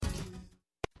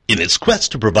In its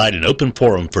quest to provide an open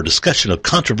forum for discussion of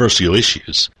controversial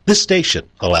issues, this station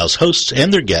allows hosts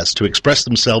and their guests to express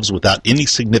themselves without any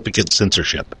significant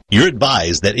censorship. You're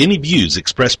advised that any views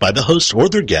expressed by the hosts or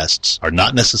their guests are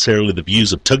not necessarily the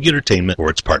views of Togi Entertainment or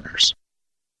its partners.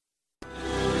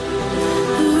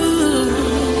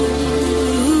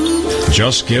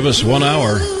 Just give us 1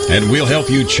 hour, and we'll help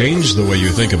you change the way you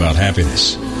think about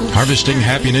happiness. Harvesting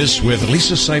Happiness with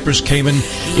Lisa Cypers-Kamen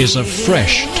is a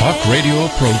fresh talk radio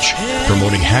approach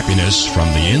promoting happiness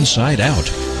from the inside out.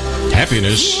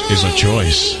 Happiness is a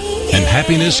choice, and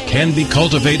happiness can be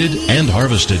cultivated and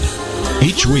harvested.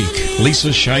 Each week,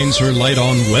 Lisa shines her light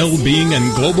on well-being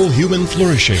and global human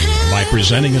flourishing by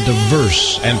presenting a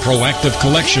diverse and proactive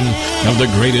collection of the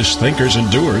greatest thinkers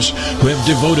and doers who have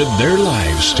devoted their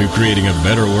lives to creating a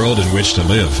better world in which to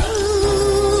live.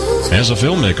 As a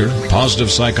filmmaker, positive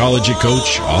psychology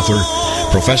coach, author,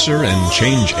 professor, and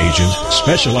change agent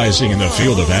specializing in the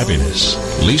field of happiness,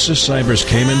 Lisa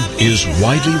Cypers-Kamen is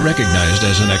widely recognized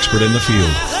as an expert in the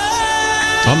field.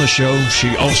 On the show,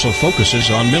 she also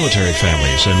focuses on military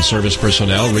families and service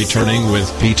personnel returning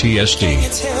with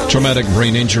PTSD, traumatic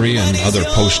brain injury, and other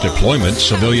post-deployment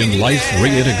civilian life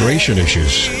reintegration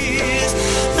issues.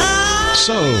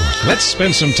 So, let's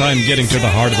spend some time getting to the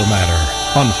heart of the matter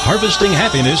on Harvesting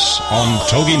Happiness on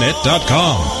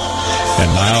TogiNet.com.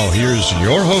 And now, here's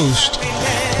your host,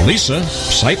 Lisa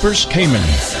Cypers-Kamen.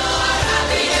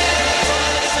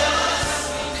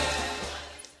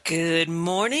 Good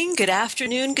morning, good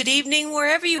afternoon, good evening,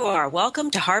 wherever you are.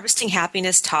 Welcome to Harvesting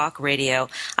Happiness Talk Radio.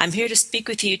 I'm here to speak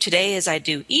with you today, as I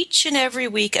do each and every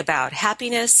week, about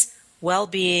happiness,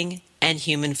 well-being, and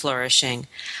human flourishing.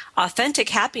 Authentic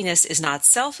happiness is not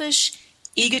selfish,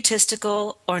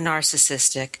 egotistical, or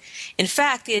narcissistic. In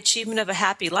fact, the achievement of a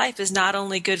happy life is not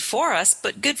only good for us,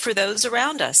 but good for those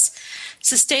around us.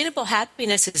 Sustainable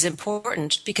happiness is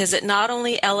important because it not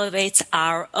only elevates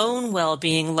our own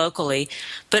well-being locally,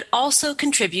 but also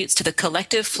contributes to the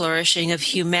collective flourishing of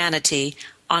humanity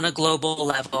on a global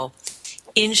level.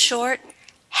 In short,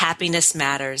 happiness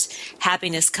matters.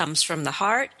 Happiness comes from the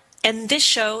heart, and this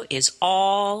show is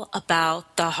all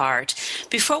about the heart.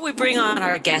 Before we bring on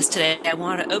our guest today, I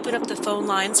want to open up the phone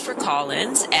lines for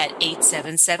call-ins at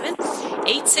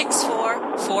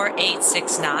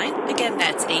 877-864-4869. Again,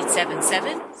 that's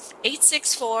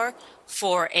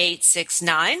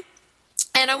 877-864-4869.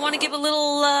 And I want to give a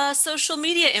little social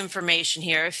media information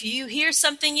here. If you hear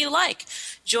something you like,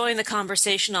 join the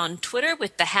conversation on Twitter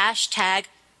with the hashtag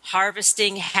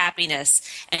Harvesting Happiness,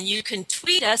 and you can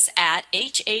tweet us at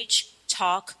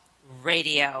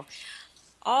HHTalkRadio.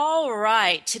 All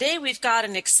right, today we've got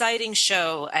an exciting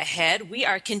show ahead. We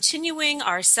are continuing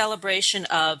our celebration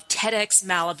of TEDx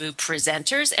Malibu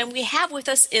presenters, and we have with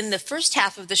us in the first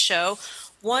half of the show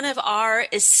one of our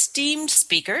esteemed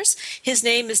speakers. His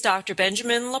name is Dr.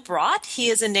 Benjamin LaBrot. He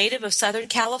is a native of Southern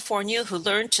California who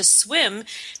learned to swim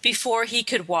before he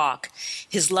could walk.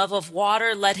 His love of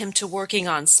water led him to working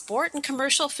on sport and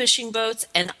commercial fishing boats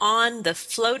and on the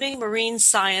floating marine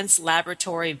science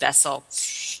laboratory vessel.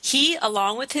 He,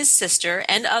 along with his sister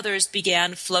and others,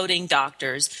 began Floating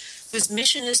Doctors, whose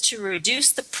mission is to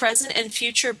reduce the present and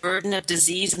future burden of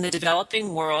disease in the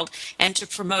developing world and to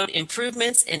promote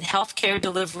improvements in healthcare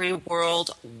delivery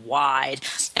worldwide.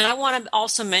 And I want to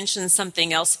also mention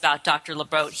something else about Dr.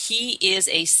 LaBrot. He is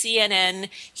a CNN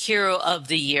Hero of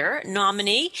the Year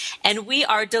nominee, and we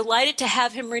are delighted to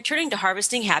have him returning to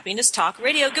Harvesting Happiness Talk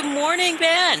Radio. Good morning,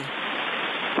 Ben.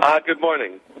 Good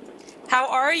morning. How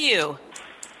are you?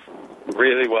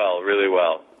 Really well, really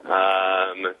well.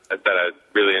 I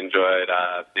really enjoyed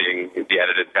seeing the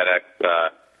edited TEDx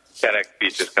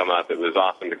speeches come up. It was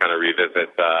awesome to kind of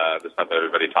revisit the stuff that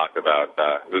everybody talked about.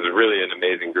 It was really an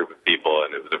amazing group of people,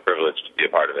 and it was a privilege to be a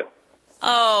part of it.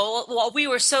 Oh, well, we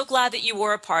were so glad that you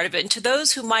were a part of it. And to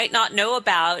those who might not know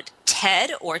about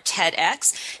TED or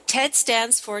TEDx, TED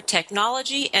stands for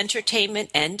Technology,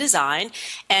 Entertainment, and Design.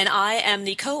 And I am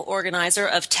the co-organizer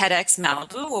of TEDx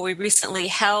Malibu, where we recently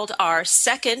held our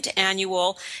second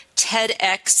annual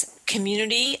TEDx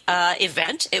community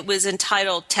event. It was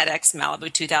entitled TEDx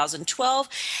Malibu 2012,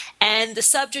 and the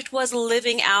subject was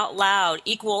Living Out Loud,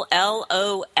 equal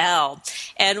LOL.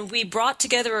 And we brought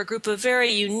together a group of very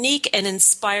unique and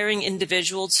inspiring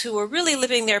individuals who were really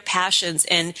living their passions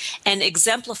and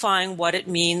exemplifying what it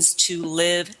means to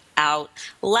live out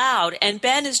loud. And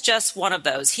Ben is just one of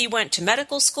those. He went to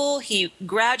medical school. He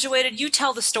graduated. You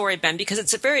tell the story, Ben, because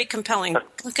it's a very compelling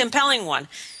one.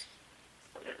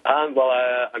 As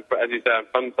you said, I'm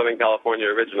from Southern California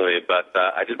originally, but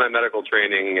I did my medical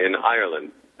training in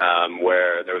Ireland,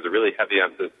 where there was a really heavy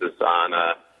emphasis on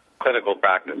clinical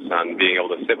practice, on being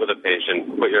able to sit with a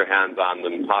patient, put your hands on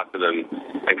them, talk to them,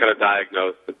 and kind of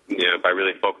diagnose, by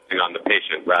really focusing on the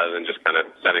patient rather than just kind of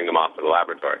sending them off to the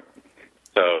laboratory.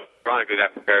 So, ironically,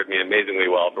 that prepared me amazingly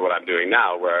well for what I'm doing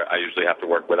now, where I usually have to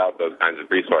work without those kinds of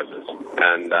resources.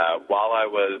 And while I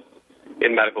was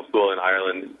in medical school in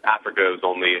Ireland, Africa was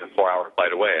only a 4-hour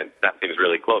flight away, and that seems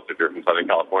really close if you're from Southern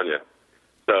California.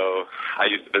 So I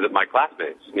used to visit my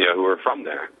classmates, who were from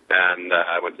there. And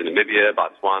I went to Namibia,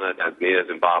 Botswana, Tanzania,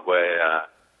 Zimbabwe,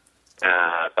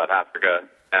 South Africa,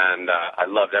 and I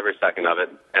loved every second of it.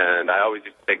 And I always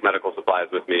used to take medical supplies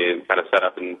with me and kind of set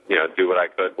up and, do what I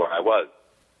could where I was.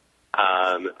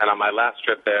 And on my last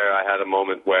trip there, I had a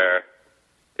moment where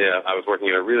I was working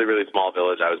in a really, really small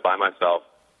village. I was by myself.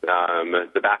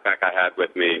 The backpack I had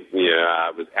with me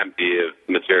was empty of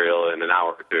material in an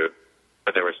hour or two.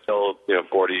 But there were still,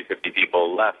 40, 50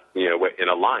 people left, in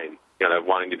a line,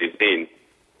 wanting to be seen.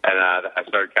 And I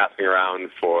started casting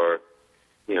around for,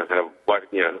 kind of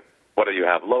what do you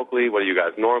have locally? What do you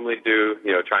guys normally do?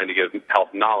 Trying to give health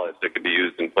knowledge that could be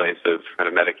used in place of kind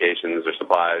of medications or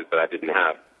supplies that I didn't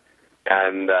have.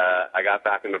 And I got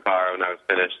back in the car when I was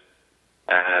finished,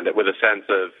 and with a sense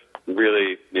of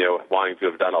really, wanting to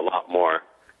have done a lot more.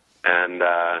 And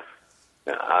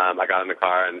I got in the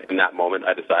car, and in that moment,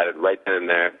 I decided right then and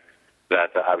there that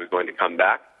I was going to come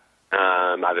back,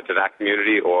 either to that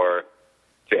community or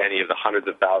to any of the hundreds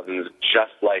of thousands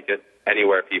just like it,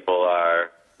 anywhere people are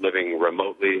living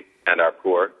remotely and are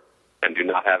poor and do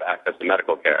not have access to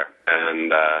medical care.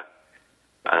 And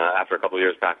after a couple of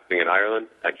years practicing in Ireland,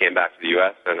 I came back to the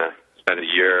U.S. and spent a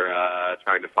year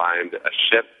trying to find a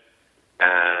ship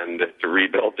and to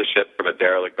rebuild the ship from a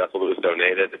derelict vessel that was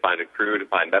donated, to find a crew, to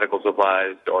find medical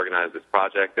supplies, to organize this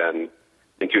project. And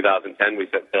in 2010, we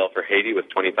set sail for Haiti with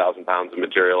 20,000 pounds of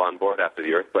material on board after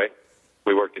the earthquake.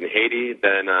 We worked in Haiti,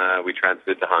 then we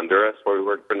transited to Honduras, where we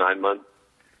worked for 9 months.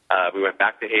 We went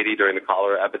back to Haiti during the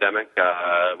cholera epidemic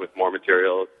with more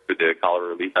material for the cholera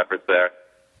relief efforts there.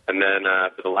 And then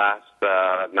for the last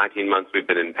 19 months, we've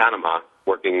been in Panama,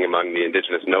 working among the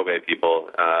indigenous Nove people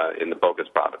in the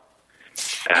Bocas province.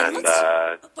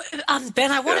 And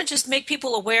Ben, I want to just make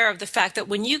people aware of the fact that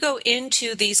when you go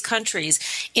into these countries,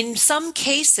 in some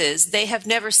cases, they have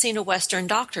never seen a Western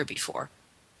doctor before.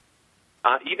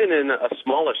 Even in a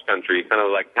smallish country, kind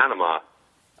of like Panama,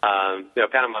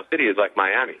 Panama City is like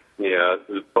Miami.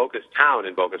 The Bocas town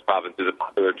in Bocas province is a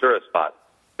popular tourist spot.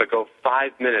 But go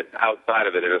 5 minutes outside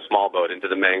of it in a small boat into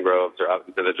the mangroves or out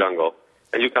into the jungle,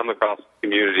 and you come across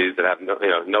communities that have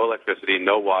no electricity,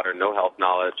 no water, no health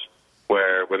knowledge,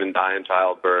 where women die in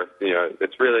childbirth.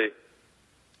 It's really,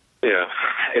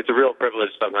 it's a real privilege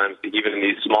sometimes, even in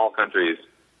these small countries,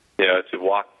 to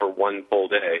walk for one full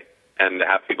day and to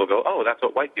have people go, oh, that's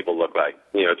what white people look like.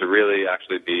 To really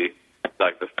actually be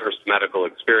like the first medical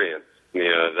experience,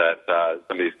 that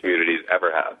some of these communities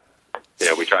ever have.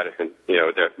 We try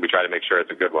to make sure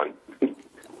it's a good one.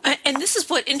 And this is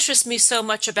what interests me so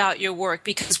much about your work,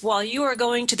 because while you are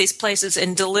going to these places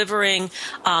and delivering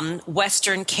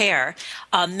Western care,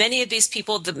 many of these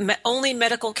people, the only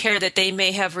medical care that they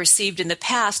may have received in the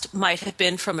past might have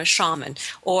been from a shaman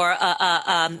or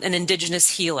an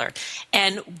indigenous healer.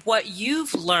 And what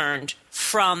you've learned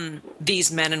from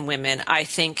these men and women, I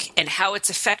think, and how it's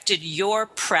affected your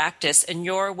practice and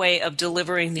your way of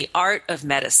delivering the art of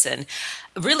medicine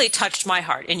really touched my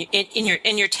heart in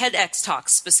your TEDx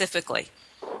talks specifically.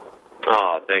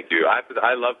 Oh, thank you.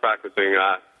 I love practicing.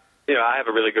 I have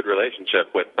a really good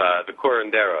relationship with the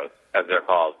curanderos, as they're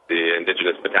called, the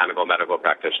indigenous botanical medical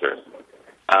practitioners,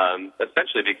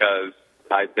 essentially because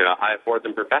I afford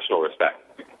them professional respect.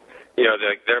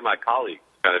 They're my colleagues.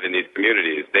 Kind of in these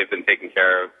communities, they've been taking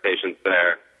care of patients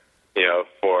there,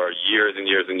 for years and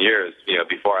years and years,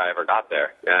 before I ever got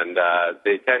there. And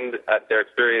they tend, their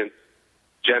experience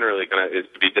generally kind of is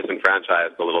to be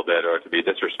disenfranchised a little bit or to be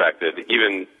disrespected,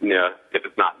 even, if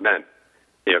it's not meant,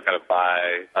 kind of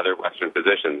by other Western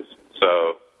physicians.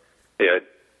 So,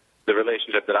 the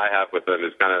relationship that I have with them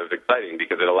is kind of exciting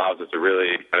because it allows us a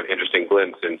really kind of interesting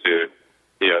glimpse into,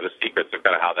 the secrets of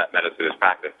kind of how that medicine is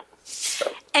practiced.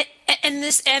 So. And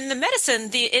the medicine,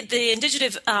 the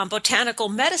indigenous botanical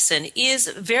medicine is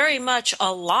very much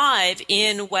alive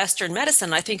in Western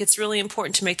medicine. I think it's really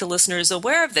important to make the listeners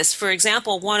aware of this. For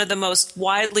example, one of the most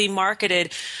widely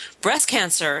marketed breast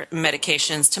cancer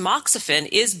medications, tamoxifen,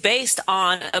 is based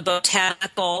on a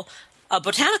botanical.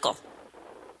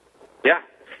 Yeah.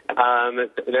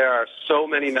 There are so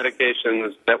many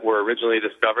medications that were originally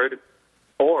discovered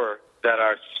or that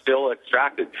are still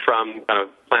extracted from kind of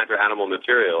plant or animal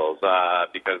materials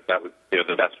because that was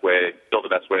the best way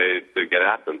to get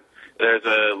at them. There's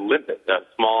a limpet, a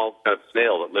small kind of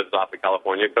snail that lives off the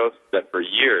California coast that for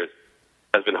years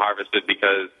has been harvested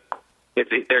because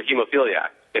they're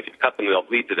hemophiliacs. If you cut them, they'll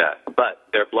bleed to death. But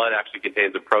their blood actually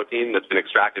contains a protein that's been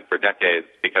extracted for decades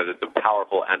because it's a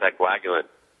powerful anticoagulant,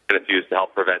 and it's used to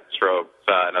help prevent strokes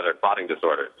and other clotting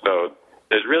disorders. So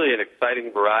there's really an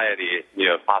exciting variety,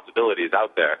 of possibilities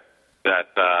out there that,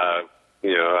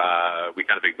 we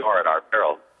kind of ignore at our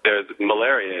peril. There's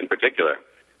malaria in particular.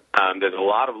 There's a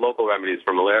lot of local remedies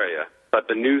for malaria, but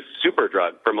the new super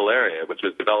drug for malaria, which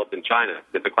was developed in China,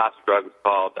 it's a class of drugs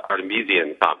called the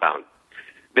artemisian compound.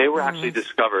 They were actually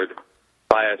discovered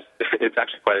by it's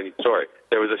actually quite a neat story.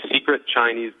 There was a secret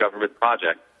Chinese government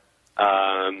project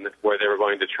where they were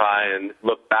going to try and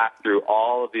look back through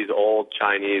all of these old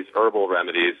Chinese herbal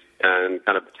remedies and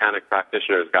kind of botanic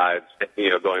practitioners' guides,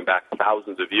 going back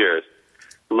thousands of years,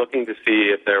 looking to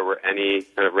see if there were any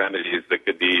kind of remedies that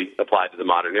could be applied to the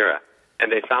modern era.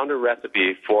 And they found a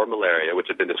recipe for malaria, which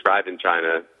had been described in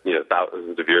China,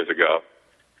 thousands of years ago.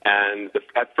 And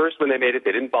at first, when they made it,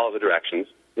 they didn't follow the directions,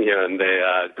 and they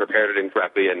prepared it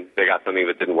incorrectly, and they got something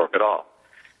that didn't work at all.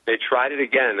 They tried it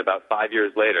again about 5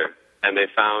 years later, and they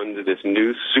found this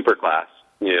new superclass,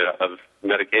 of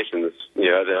medications,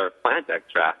 that are plant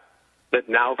extracts that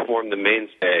now form the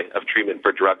mainstay of treatment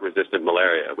for drug-resistant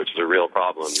malaria, which is a real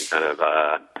problem, kind of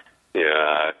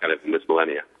in this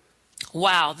millennia.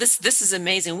 Wow, this is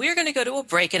amazing. We're going to go to a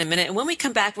break in a minute, and when we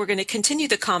come back, we're going to continue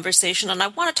the conversation, and I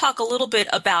want to talk a little bit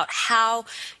about how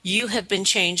you have been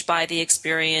changed by the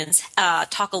experience,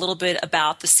 talk a little bit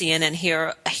about the CNN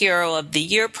Hero of the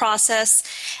Year process,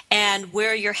 and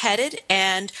where you're headed,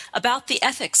 and about the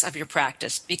ethics of your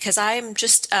practice, because I'm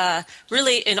just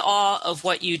really in awe of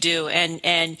what you do,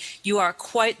 and you are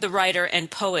quite the writer and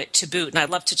poet to boot, and I'd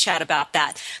love to chat about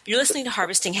that. You're listening to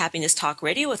Harvesting Happiness Talk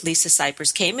Radio with Lisa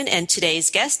Cypers-Kamen, and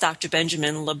today's guest, Dr.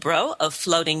 Benjamin LaBrot of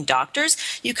Floating Doctors.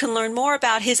 You can learn more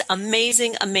about his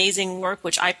amazing, amazing work,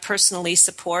 which I personally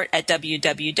support, at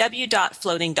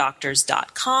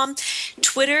www.floatingdoctors.com.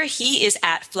 Twitter, he is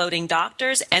at Floating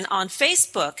Doctors, and on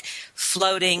Facebook,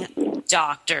 Floating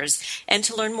Doctors. And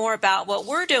to learn more about what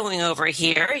we're doing over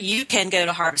here, you can go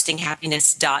to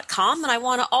harvestinghappiness.com. And I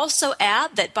want to also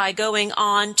add that by going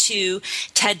on to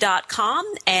TED.com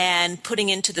and putting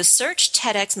into the search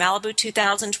TEDx Malibu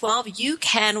 2012, you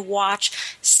can watch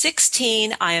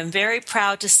 16, I am very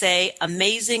proud to say,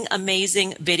 amazing,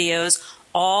 amazing videos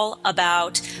all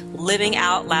about living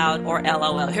out loud, or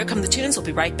LOL. Here come the tunes. We'll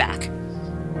be right back.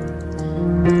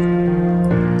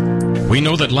 We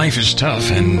know that life is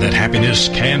tough and that happiness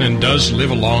can and does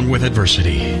live along with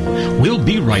adversity. We'll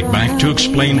be right back to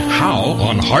explain how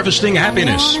on Harvesting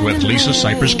Happiness with Lisa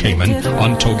Cypers-Kamen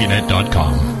on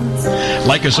TogiNet.com.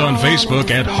 Like us on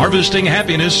Facebook at Harvesting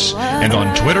Happiness and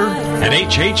on Twitter at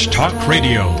HH Talk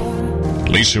Radio.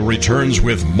 Lisa returns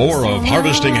with more of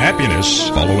Harvesting Happiness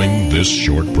following this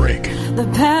short break. The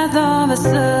path of a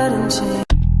sudden change.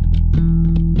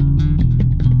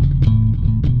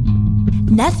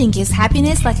 Nothing gives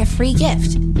happiness like a free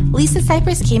gift. Lisa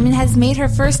Cypers-Kamen has made her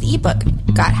first ebook,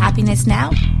 Got Happiness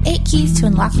Now? 8 Keys to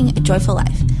Unlocking a Joyful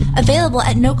Life, available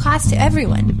at no cost to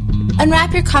everyone.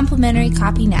 Unwrap your complimentary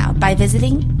copy now by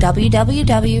visiting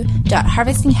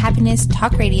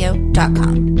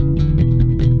www.harvestinghappinesstalkradio.com.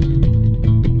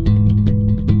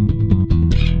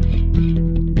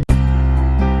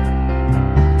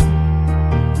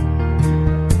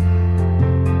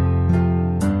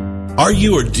 Are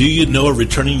you or do you know a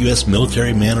returning U.S.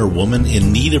 military man or woman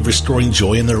in need of restoring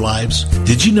joy in their lives?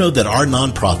 Did you know that our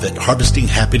nonprofit, Harvesting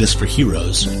Happiness for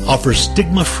Heroes, offers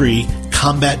stigma-free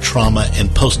combat trauma and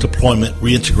post-deployment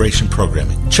reintegration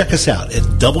programming? Check us out at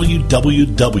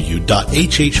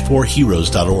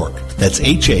www.hh4heroes.org. That's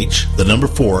HH, the number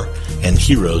 4, and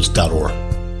heroes.org.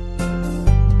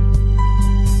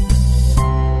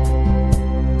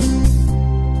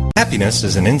 Happiness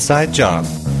is an inside job.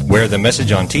 Wear the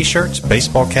message on t-shirts,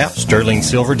 baseball caps, sterling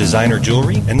silver designer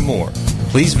jewelry, and more.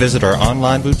 Please visit our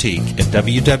online boutique at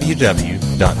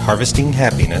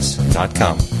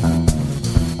www.harvestinghappiness.com.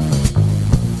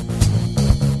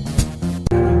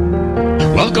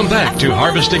 Welcome back to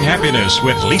Harvesting Happiness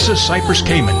with Lisa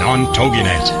Cypers-Kamen on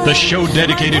TogiNet, the show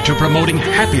dedicated to promoting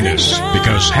happiness,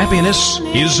 because happiness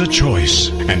is a choice,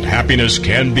 and happiness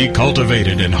can be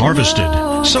cultivated and harvested.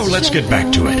 So let's get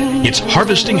back to it. It's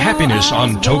Harvesting Happiness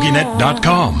on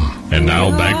TogiNet.com. And now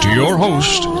back to your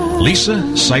host, Lisa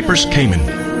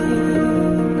Cypers-Kamen.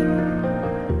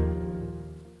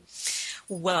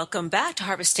 Welcome back to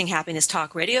Harvesting Happiness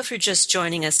Talk Radio. If you're just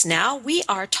joining us now, we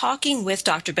are talking with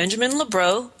Dr. Benjamin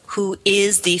LaBrot, who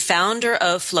is the founder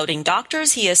of Floating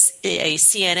Doctors. He is a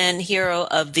CNN Hero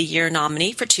of the Year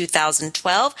nominee for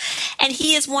 2012, and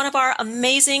he is one of our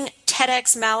amazing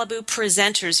TEDx Malibu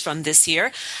presenters from this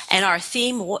year, and our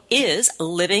theme is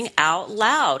Living Out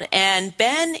Loud. And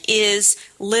Ben is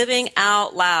living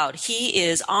out loud. He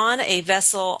is on a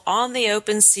vessel on the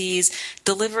open seas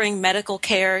delivering medical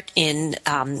care in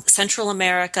Central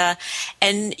America,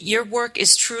 and your work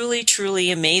is truly,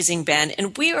 truly amazing, Ben.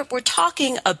 And we're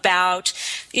talking about,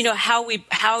 you know,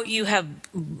 how you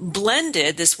have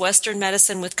blended this Western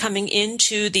medicine with coming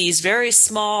into these very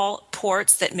small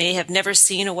ports that may have never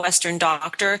seen a Western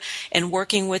doctor, and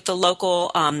working with the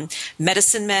local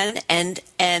medicine men, and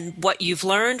what you've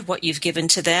learned, what you've given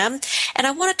to them. And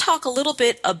I want to talk a little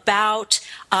bit about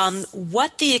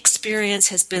what the experience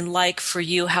has been like for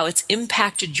you, how it's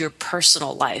impacted your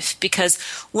personal life. Because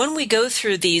when we go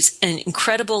through these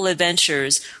incredible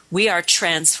adventures, we are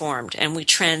transformed and we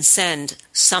transcend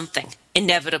something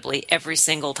inevitably every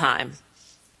single time.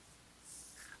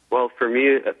 Well, for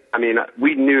me, I mean,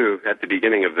 we knew at the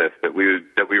beginning of this that we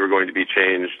were going to be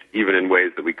changed, even in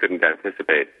ways that we couldn't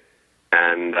anticipate.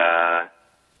 And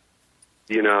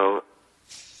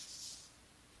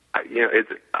it's,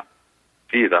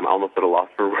 geez, I'm almost at a loss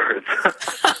for words.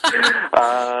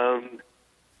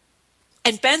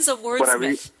 And Ben's a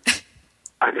wordsmith.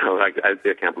 I know, I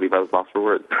can't believe I was lost for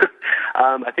words.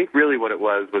 I think really what it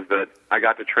was that I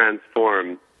got to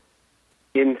transform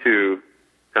into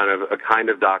kind of a kind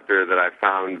of doctor that I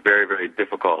found very, very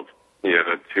difficult,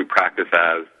 to practice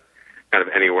as kind of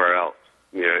anywhere else,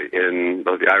 in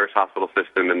both the Irish hospital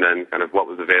system and then kind of what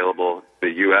was available, the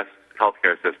U.S.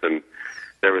 healthcare system.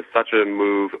 There was such a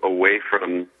move away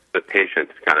from the patient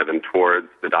kind of and towards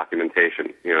the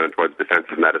documentation, and towards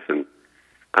defensive medicine.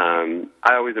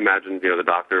 I always imagined, the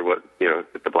doctor with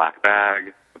the black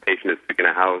bag, the patient is sick in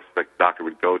a house, like the doctor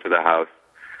would go to the house,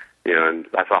 and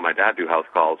I saw my dad do house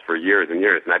calls for years and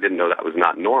years, and I didn't know that was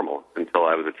not normal until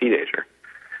I was a teenager.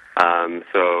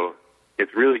 So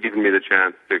it's really given me the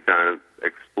chance to kind of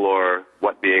explore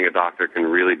what being a doctor can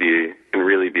really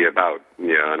be about,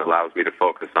 and allows me to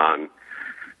focus on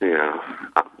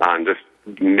just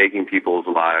making people's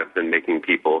lives and making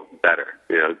people better.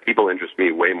 People interest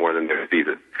me way more than their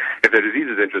diseases. If their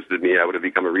diseases interested me, I would have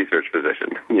become a research physician,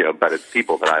 but it's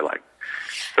people that I like.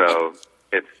 So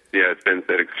it's been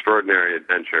an extraordinary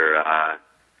adventure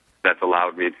that's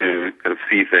allowed me to kind of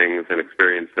see things and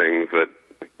experience things that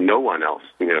no one else,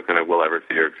 kind of will ever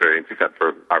see or experience except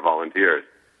for our volunteers.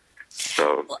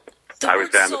 So I would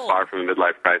stand as far from a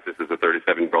midlife crisis as a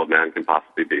 37-year-old man can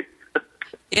possibly be.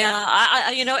 Yeah,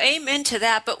 I amen to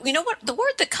that. But you know what? The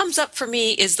word that comes up for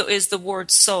me is the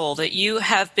word soul. That you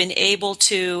have been able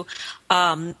to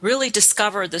really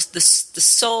discover the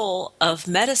soul of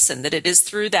medicine. That it is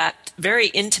through that very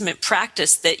intimate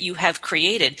practice that you have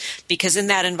created. Because in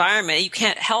that environment, you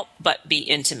can't help but be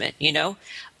intimate.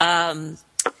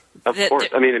 Of course.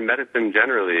 I mean, in medicine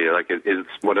generally, it is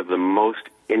one of the most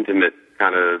intimate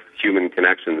kind of human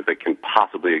connections that can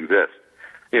possibly exist.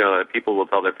 People will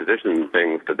tell their physicians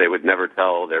things that they would never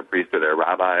tell their priest or their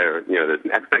rabbi, or, there's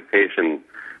an expectation,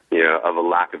 of a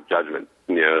lack of judgment.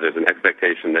 There's an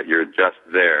expectation that you're just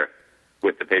there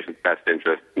with the patient's best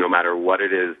interest, no matter what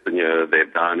it is,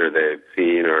 they've done or they've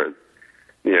seen, or,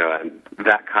 and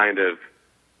that kind of,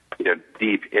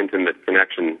 deep, intimate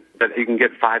connection that you can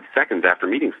get 5 seconds after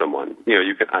meeting someone.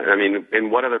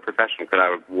 In what other profession could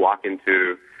I walk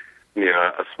into,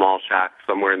 a small shack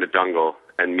somewhere in the jungle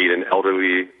and meet an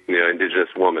elderly, indigenous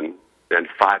woman, and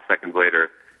 5 seconds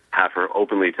later have her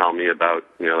openly tell me about,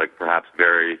 perhaps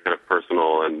very kind of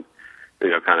personal and,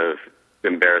 kind of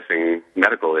embarrassing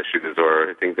medical issues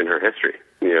or things in her history.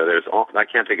 I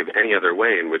can't think of any other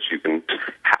way in which you can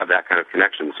have that kind of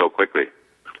connection so quickly.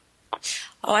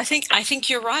 Oh, I think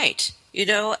you're right.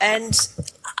 And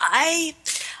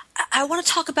I want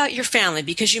to talk about your family,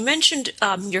 because you mentioned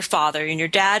your father and your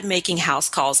dad making house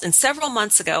calls. And several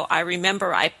months ago, I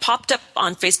remember I popped up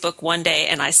on Facebook one day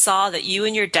and I saw that you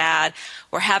and your dad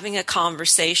were having a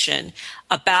conversation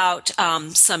about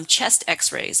some chest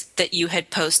x-rays that you had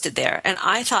posted there. And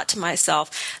I thought to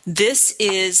myself,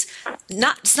 it's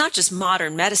not just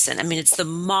modern medicine. I mean, it's the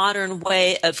modern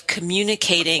way of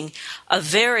communicating, a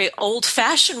very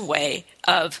old-fashioned way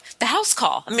of the house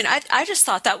call. I mean, I just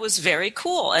thought that was very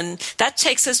cool. And that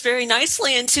takes us very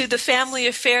nicely into the family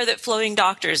affair that Floating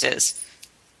Doctors is.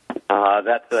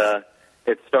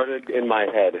 It started in my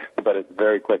head, but it's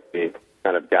very quickly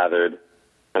kind of gathered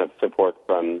kind of support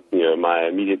from, my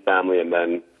immediate family and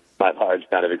then large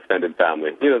kind of extended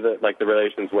family. You know, the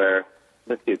relations where,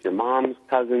 let's see, it's your mom's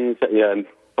cousins, and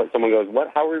someone goes,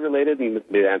 "What? How are we related?" And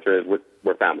the answer is,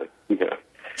 "We're family." You know,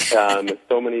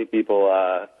 so many people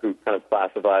who kind of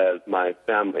classify as my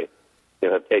family, you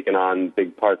know, have taken on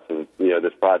big parts of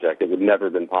this project. It would never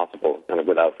have been possible kind of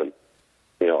without them.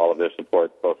 You know, all of their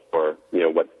support, both for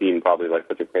what seemed probably like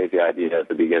such a crazy idea at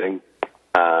the beginning,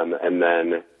 and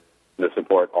then the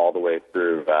support all the way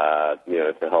through,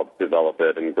 to help develop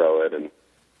it and grow it, and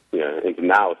into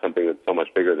now something that's so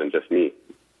much bigger than just me.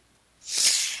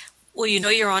 Well,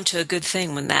 you're onto a good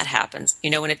thing when that happens.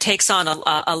 When it takes on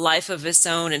a life of its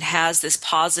own and has this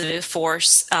positive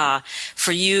force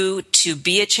for you to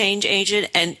be a change agent,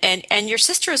 and your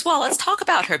sister as well. Let's talk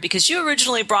about her, because you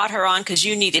originally brought her on because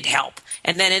you needed help,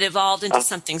 and then it evolved into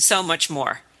something so much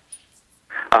more.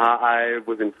 I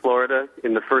was in Florida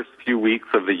in the first few weeks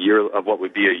of what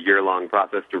would be a year-long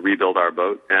process to rebuild our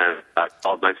boat, and I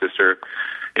called my sister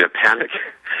in a panic,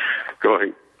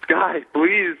 going, "Sky,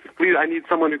 please, I need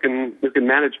someone who can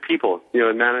manage people,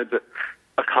 and manage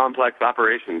a complex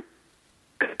operation.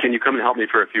 Can you come and help me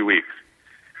for a few weeks?"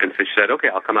 And so she said, "Okay,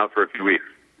 I'll come out for a few weeks."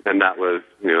 And that was,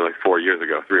 like 3 or 4 years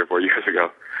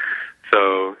ago.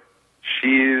 So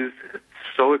she's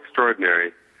so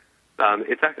extraordinary.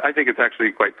 I think it's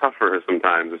actually quite tough for her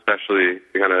sometimes, especially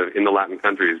kind of in the Latin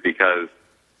countries, because,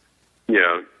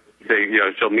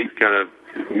 she'll meet kind of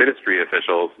ministry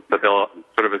officials, but they'll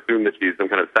sort of assume that she's some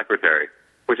kind of secretary,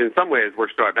 which in some ways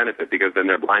works to our benefit, because then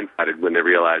they're blindsided when they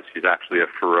realize she's actually a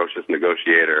ferocious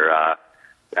negotiator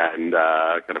and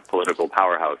kind of political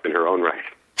powerhouse in her own right.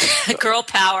 So. Girl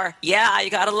power. Yeah, you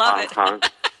got to love it.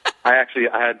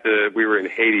 We were in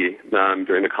Haiti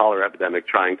during the cholera epidemic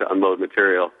trying to unload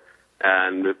material.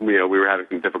 And, we were having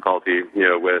some difficulty,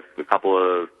 with a couple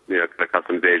of, kind of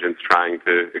customs agents trying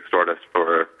to extort us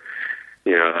for,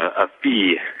 a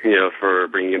fee, for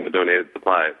bringing in the donated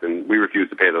supplies. And we refused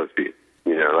to pay those fees,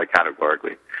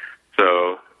 categorically.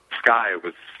 So Sky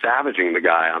was savaging the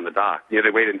guy on the dock. They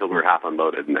waited until we were half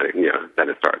unloaded, and then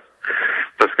it starts.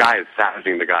 So Sky is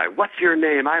savaging the guy. "What's your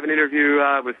name? I have an interview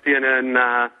with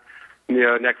CNN,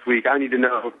 next week. I need to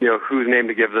know, whose name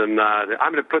to give them.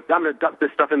 I'm going to dump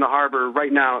this stuff in the harbor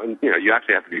right now." And, you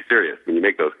actually have to be serious when you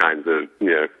make those kinds of,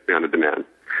 kind of demands.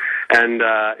 And,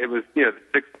 it was, the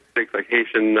six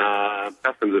Haitian,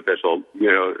 customs official,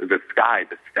 this guy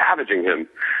just savaging him.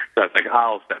 So I was like,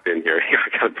 "I'll step in here."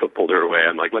 I kind of pulled her away.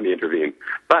 I'm like, "Let me intervene."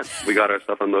 But we got our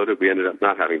stuff unloaded. We ended up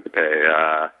not having to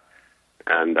pay,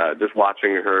 and just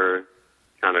watching her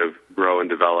kind of grow and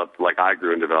develop like I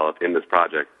grew and developed in this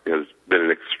project has been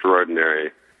an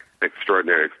extraordinary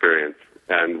experience.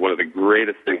 And one of the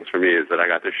greatest things for me is that I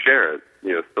got to share,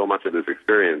 so much of this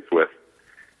experience with,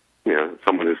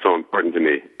 someone who's so important to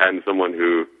me, and someone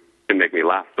who can make me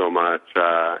laugh so much,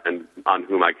 and on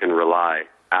whom I can rely.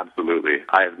 Absolutely.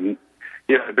 I've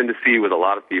been to sea with a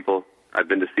lot of people. I've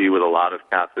been to sea with a lot of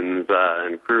captains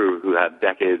and crew who have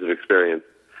decades of experience.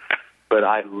 But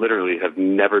I literally have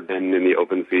never been in the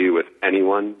open sea with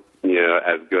anyone,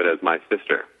 as good as my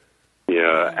sister,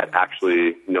 at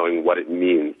actually knowing what it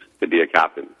means to be a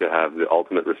captain, to have the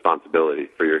ultimate responsibility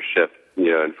for your ship,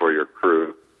 and for your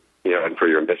crew, and for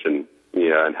your mission,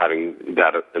 and having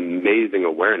that amazing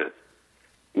awareness.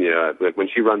 Like when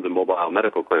she runs a mobile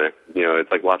medical clinic,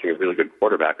 it's like watching a really good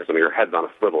quarterback or something. Her head's on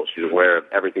a swivel. She's aware of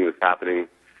everything that's happening.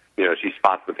 She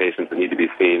spots the patients that need to be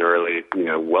seen early,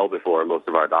 well before most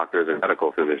of our doctors and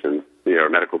medical physicians, or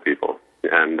medical people.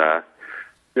 And,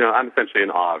 I'm essentially in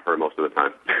awe of her most of the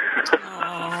time.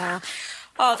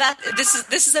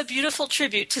 This is a beautiful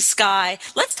tribute to Sky.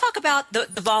 Let's talk about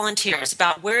the volunteers,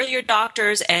 about where your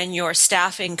doctors and your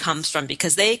staffing comes from,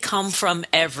 because they come from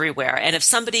everywhere. And if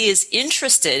somebody is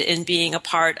interested in being a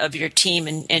part of your team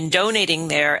and donating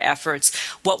their efforts,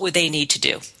 what would they need to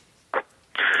do?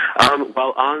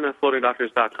 Well, on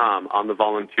floatingdoctors.com, on the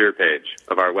volunteer page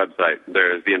of our website,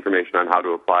 there's the information on how to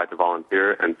apply to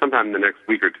volunteer, and sometime in the next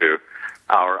week or two,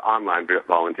 our online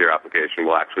volunteer application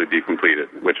will actually be completed,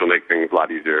 which will make things a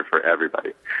lot easier for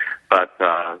everybody. But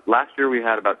last year we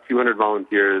had about 200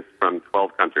 volunteers from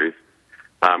 12 countries.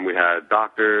 We had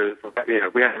doctors,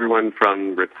 we had everyone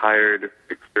from retired,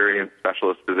 experienced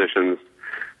specialist physicians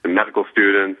to medical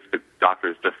students, to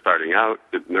doctors just starting out,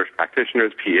 to nurse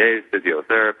practitioners, PAs,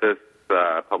 physiotherapists,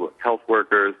 public health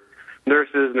workers,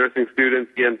 nurses, nursing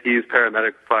students, EMTs,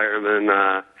 paramedics, firemen,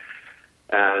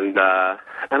 and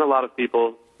a lot of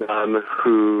people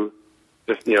who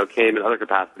just came in other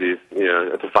capacities,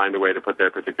 to find a way to put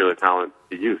their particular talent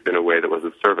to use in a way that was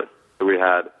of service. So we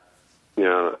had,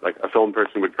 like a film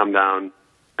person would come down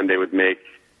and they would make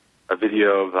a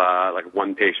video of like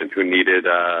one patient who needed,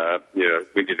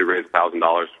 we needed to raise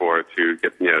 $1,000 for to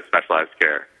get specialized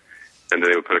care, and then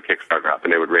they would put a Kickstarter up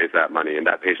and they would raise that money, and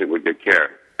that patient would get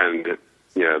care. And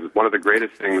one of the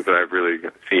greatest things that I've really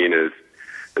seen is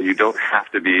that you don't have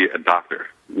to be a doctor,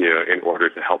 in order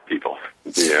to help people.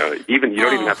 You don't even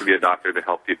have to be a doctor to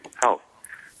help people's health.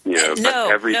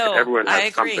 Everyone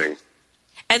has something.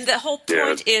 And the whole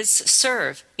point is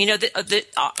serve.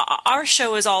 Our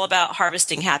show is all about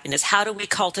harvesting happiness. How do we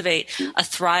cultivate a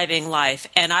thriving life?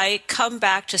 And I come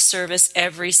back to service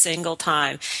every single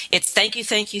time. It's thank you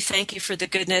for the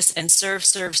goodness, and serve,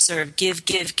 give.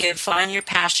 Find your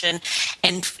passion,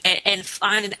 and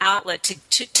find an outlet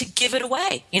to give it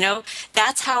away.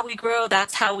 That's how we grow.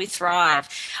 That's how we thrive.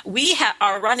 We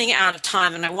are running out of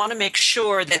time, and I want to make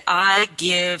sure that I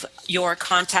give your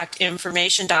contact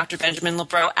information, Dr. Benjamin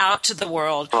LaBrot, out to the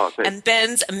world. And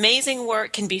Ben's amazing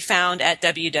work can be found at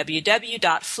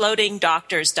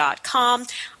www.floatingdoctors.com.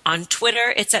 On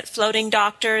Twitter, it's at Floating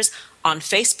Doctors. On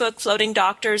Facebook, Floating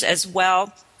Doctors as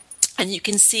well. And you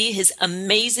can see his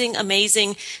amazing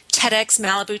TEDx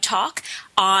Malibu talk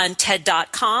on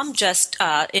TED.com. Just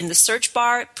in the search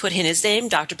bar, put in his name,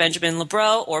 Dr. Benjamin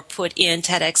LaBrot, or put in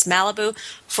TEDx Malibu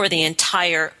for the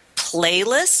entire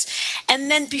playlist.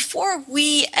 And then before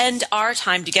we end our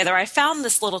time together, I found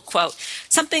this little quote.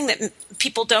 Something that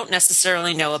people don't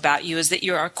necessarily know about you is that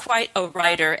you are quite a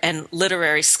writer and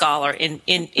literary scholar in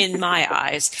my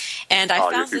eyes. And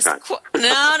I found this quote.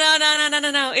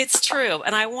 No, it's true.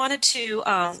 And I wanted to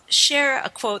share a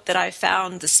quote that I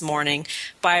found this morning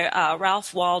by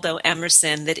Ralph Waldo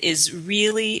Emerson that is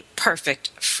really perfect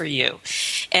for you.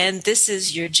 And this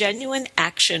is: your genuine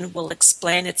action will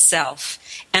explain itself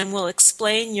and will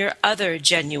explain your other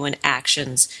genuine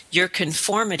actions. Your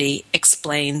conformity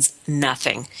explains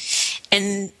nothing.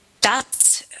 And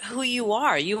that's who you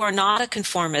are. You are not a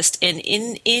conformist. And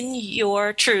in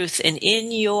your truth and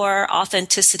in your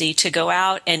authenticity to go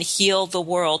out and heal the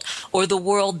world, or the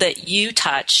world that you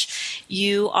touch,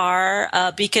 you are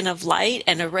a beacon of light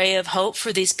and a ray of hope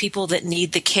for these people that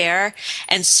need the care,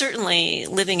 and certainly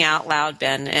living out loud,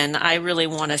 Ben. And I really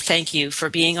want to thank you for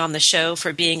being on the show,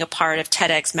 for being a part of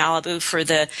TEDx Malibu, for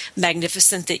the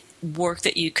magnificent work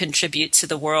that you contribute to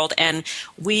the world. And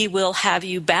we will have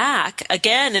you back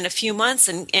again in a few months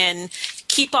and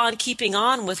keep on keeping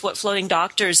on with what Floating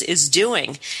Doctors is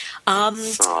doing.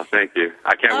 Thank you.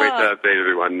 I can't wait to update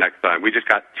everyone next time. We just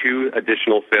got 2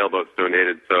 additional sailboats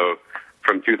donated, so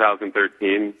from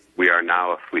 2013, we are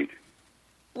now a fleet.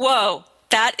 Whoa.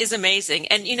 That is amazing.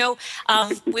 And,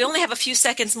 we only have a few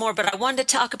seconds more, but I wanted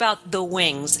to talk about the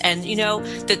wings, and,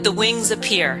 that the wings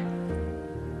appear.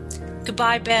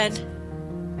 Goodbye, Ben.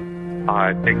 All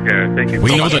right, take care. Thank you.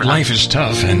 We know that life is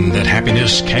tough and that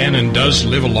happiness can and does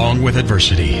live along with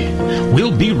adversity.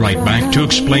 We'll be right back to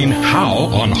explain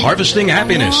how on Harvesting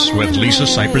Happiness with Lisa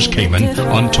Cypress Kamen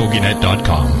on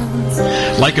TogiNet.com.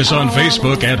 Like us on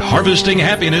Facebook at Harvesting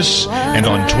Happiness and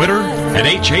on Twitter at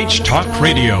HH Talk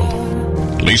Radio.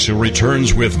 Lisa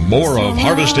returns with more of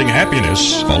Harvesting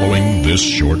Happiness following this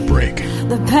short break.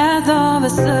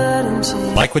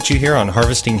 Like what you hear on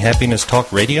Harvesting Happiness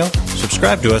Talk Radio?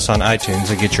 Subscribe to us on iTunes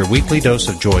and get your weekly dose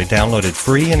of joy downloaded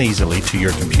free and easily to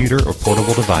your computer or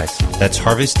portable device. That's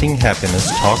Harvesting Happiness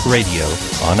Talk Radio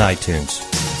on iTunes.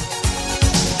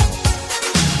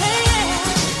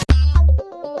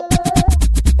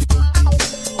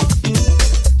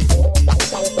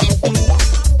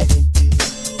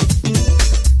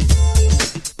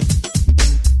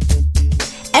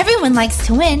 Everyone likes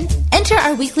to win. Enter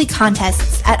our weekly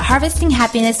contests at Harvesting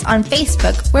Happiness on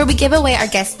Facebook, where we give away our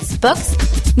guests' books,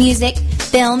 music,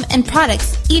 film, and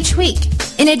products each week.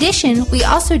 In addition, we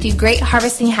also do great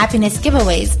Harvesting Happiness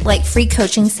giveaways like free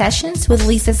coaching sessions with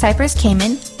Lisa Cypress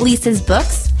Kamen, Lisa's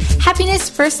books, Happiness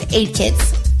First Aid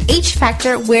Kits, H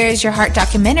Factor Where Is Your Heart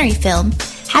documentary film,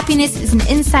 Happiness is an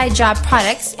Inside Job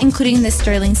products, including the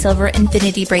Sterling Silver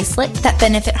Infinity Bracelet that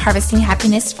benefit Harvesting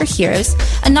Happiness for Heroes,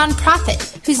 a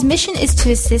nonprofit whose mission is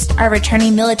to assist our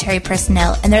returning military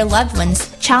personnel and their loved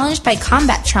ones challenged by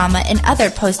combat trauma and other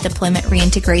post-deployment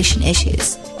reintegration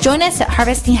issues. Join us at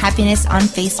Harvesting Happiness on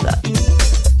Facebook.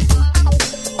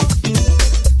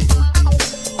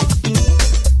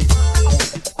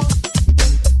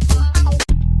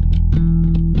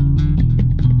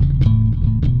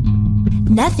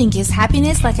 Nothing gives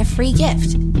happiness like a free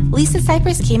gift. Lisa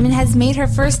Cypress Kamen has made her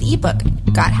first ebook,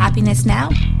 Got Happiness Now?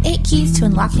 8 Keys to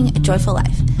Unlocking a Joyful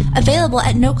Life, available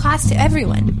at no cost to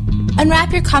everyone.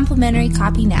 Unwrap your complimentary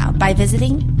copy now by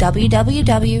visiting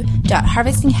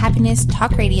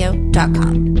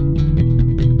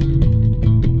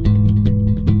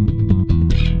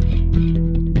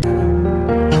www.harvestinghappinesstalkradio.com.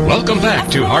 Welcome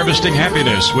back to Harvesting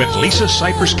Happiness with Lisa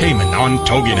Cypers Kamen on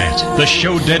TogiNet, the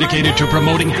show dedicated to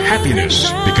promoting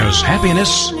happiness, because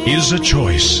happiness is a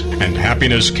choice, and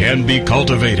happiness can be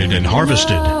cultivated and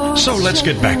harvested. So let's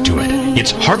get back to it.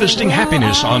 It's Harvesting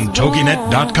Happiness on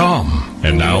TogiNet.com.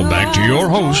 And now back to your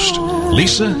host,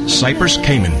 Lisa Cypers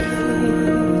Kamen.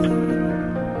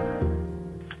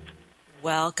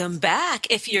 Welcome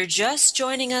back. If you're just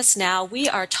joining us now, we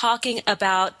are talking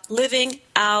about living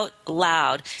out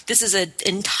loud. This is an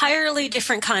entirely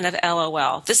different kind of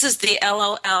LOL. This is the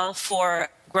LOL for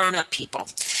grown-up people.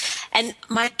 And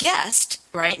my guest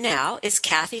right now is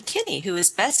Kathy Kinney, who is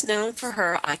best known for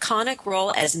her iconic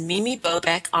role as Mimi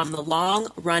Bobek on the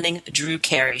long-running Drew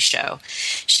Carey Show.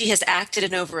 She has acted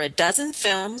in over a dozen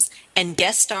films and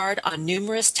guest starred on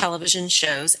numerous television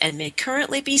shows and may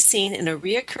currently be seen in a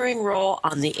reoccurring role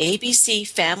on the ABC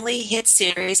family hit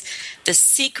series, The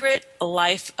Secret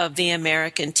Life of the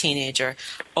American Teenager.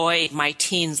 Oi, my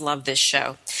teens love this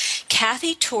show.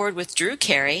 Kathy toured with Drew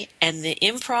Carey and the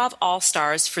Improv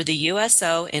All-Stars for the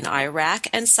USO in Iraq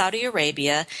and Saudi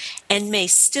Arabia and may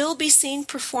still be seen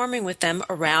performing with them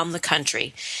around the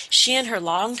country. She and her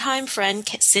longtime friend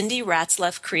Cindy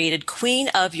Ratzlaff created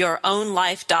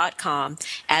QueenOfYourOwnLife.com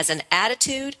as an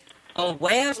attitude, a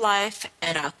way of life,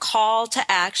 and a call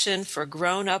to action for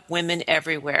grown-up women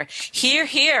everywhere. Here,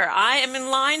 here, I am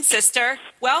in line, sister.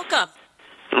 Welcome.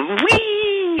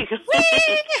 Whee!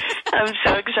 Whee! I'm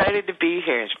so excited to be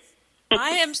here.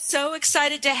 I am so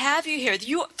excited to have you here.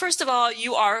 First of all,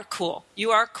 you are cool.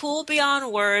 You are cool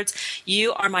beyond words.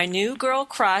 You are my new girl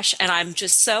crush, and I'm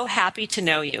just so happy to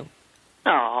know you.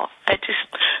 Oh, I just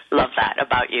love that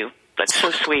about you. That's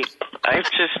so sweet.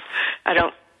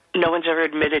 No one's ever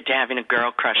admitted to having a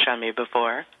girl crush on me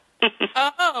before.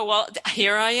 Oh, well,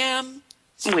 here I am.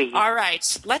 Oui. All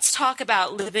right, let's talk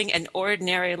about living an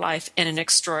ordinary life in an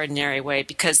extraordinary way,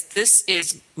 because this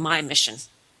is my mission.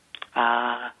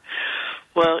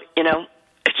 Well,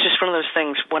 it's just one of those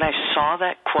things. When I saw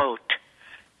that quote,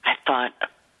 I thought,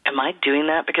 am I doing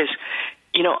that? Because,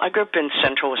 I grew up in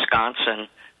central Wisconsin,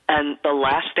 and the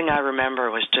last thing I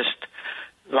remember was just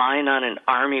lying on an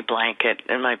army blanket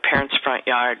in my parents' front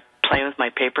yard playing with my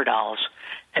paper dolls.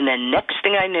 And then next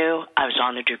thing I knew, I was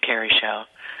on the Drew Carey Show.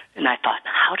 And I thought,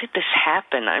 how did this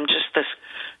happen? I'm just this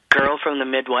girl from the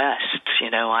Midwest.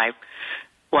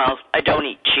 I don't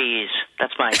eat cheese.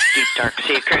 That's my deep, dark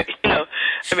secret. I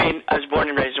was born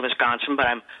and raised in Wisconsin, but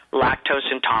I'm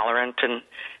lactose intolerant. And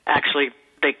actually,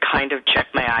 they kind of check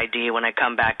my ID when I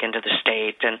come back into the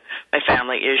state. And my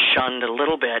family is shunned a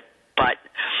little bit. But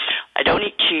I don't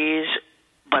eat cheese,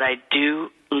 but I do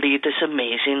lead this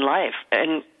amazing life.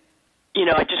 And,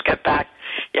 I just got back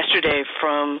yesterday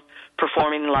from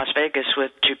performing in Las Vegas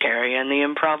with Drew Carey and the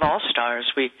Improv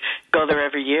All-Stars. We go there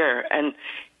every year. And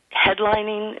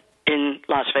headlining in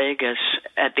Las Vegas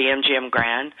at the MGM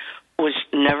Grand was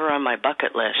never on my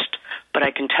bucket list. But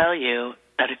I can tell you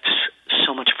that it's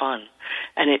so much fun.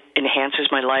 And it enhances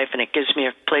my life, and it gives me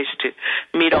a place to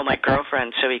meet all my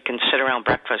girlfriends so we can sit around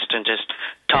breakfast and just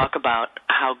talk about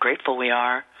how grateful we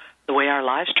are, the way our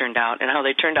lives turned out, and how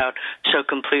they turned out so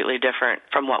completely different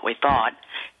from what we thought,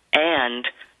 and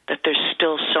that there's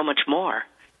still so much more.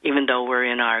 Even though we're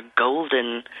in our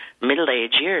golden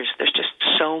middle-age years, there's just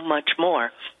so much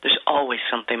more. There's always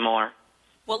something more.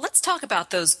 Well, let's talk about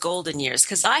those golden years,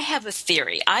 because I have a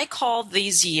theory. I call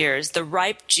these years the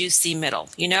ripe, juicy middle.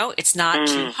 It's not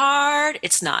too hard.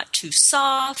 It's not too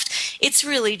soft. It's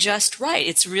really just right.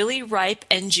 It's really ripe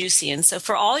and juicy. And so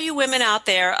for all you women out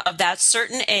there of that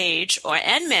certain age,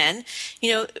 and men,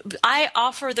 I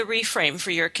offer the reframe for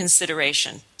your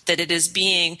consideration, that it is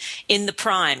being in the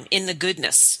prime, in the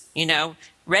goodness,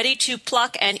 ready to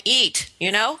pluck and eat,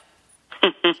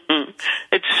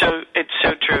 It's so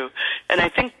true. And I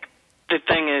think the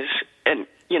thing is,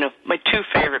 my two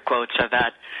favorite quotes are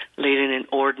that leading an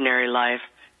ordinary life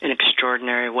in an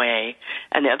extraordinary way.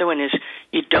 And the other one is,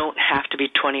 you don't have to be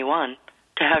 21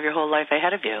 to have your whole life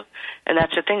ahead of you. And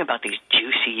that's the thing about these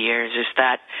juicy years, is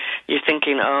that you're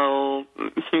thinking,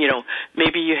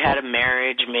 maybe you had a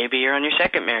marriage, maybe you're on your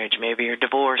second marriage, maybe you're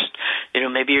divorced,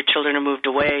 maybe your children have moved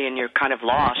away and you're kind of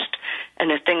lost. And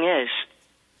the thing is,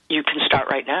 you can start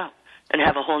right now and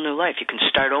have a whole new life. You can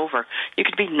start over. You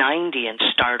could be 90 and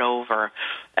start over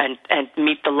and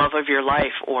meet the love of your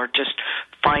life, or just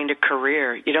find a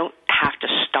career. You don't have to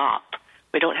stop.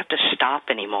 We don't have to stop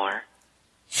anymore.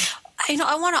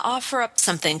 I want to offer up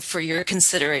something for your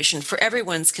consideration, for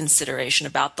everyone's consideration,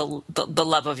 about the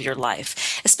love of your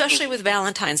life, especially with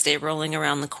Valentine's Day rolling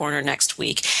around the corner next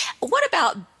week. What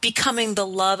about becoming the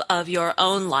love of your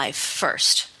own life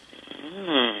first?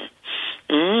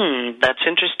 That's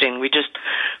interesting. We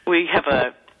we have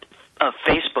a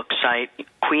Facebook site,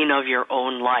 Queen of Your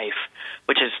Own Life,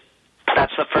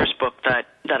 that's the first book that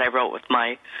I wrote with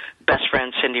my best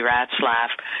friend Cindy Ratzlaff,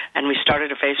 and we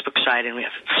started a Facebook site, and we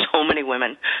have so many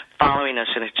women following us,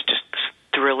 and it's just this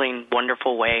thrilling,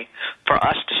 wonderful way for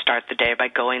us to start the day by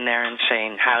going there and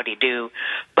saying howdy do.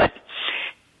 But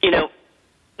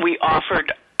we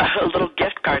offered a little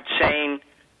gift card saying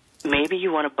maybe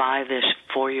you want to buy this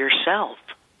for yourself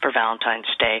for Valentine's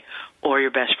Day, or your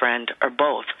best friend, or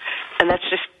both. And that's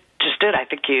just it. I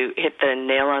think you hit the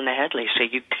nail on the head,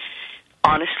 Lisa.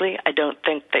 Honestly, I don't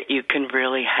think that you can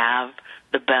really have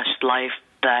the best life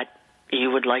that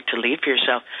you would like to lead for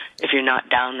yourself if you're not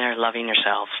down there loving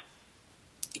yourself.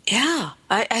 Yeah,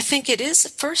 I think it is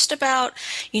first about,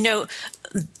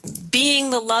 being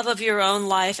the love of your own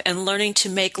life and learning to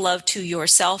make love to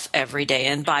yourself every day.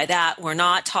 And by that, we're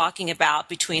not talking about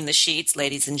between the sheets,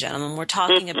 ladies and gentlemen. We're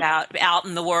talking about out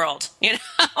in the world,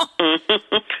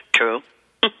 True.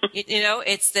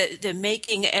 It's the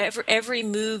making every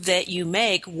move that you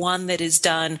make one that is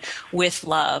done with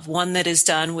love, one that is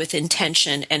done with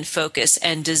intention and focus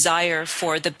and desire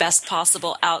for the best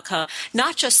possible outcome,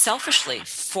 not just selfishly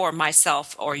for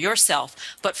myself or yourself,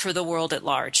 but for the world at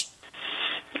large.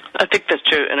 I think that's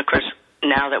true. And of course,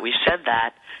 now that we've said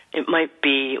that, it might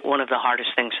be one of the hardest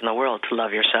things in the world to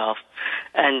love yourself.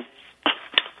 And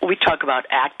we talk about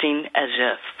acting as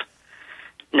if.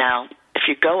 Now, if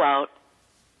you go out,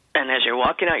 and as you're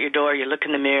walking out your door, you look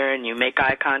in the mirror and you make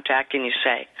eye contact and you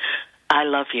say, I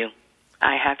love you.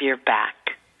 I have your back.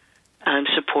 I'm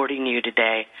supporting you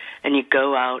today. And you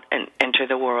go out and enter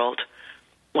the world.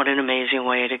 What an amazing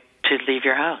way to leave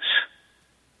your house.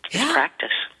 Yeah. It's practice.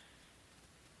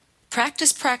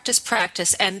 Practice, practice,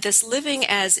 practice. And this living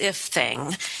as if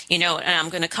thing, and I'm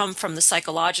going to come from the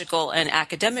psychological and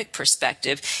academic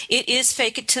perspective, it is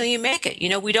fake it till you make it.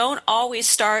 We don't always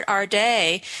start our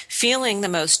day feeling the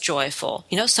most joyful.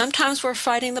 Sometimes we're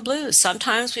fighting the blues.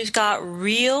 Sometimes we've got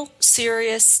real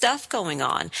serious stuff going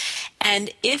on.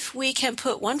 And if we can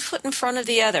put one foot in front of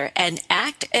the other and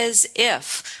act as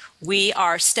if we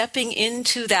are stepping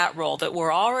into that role, that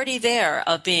we're already there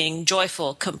of being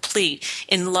joyful, complete,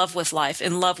 in love with life,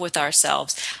 in love with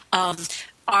ourselves,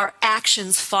 our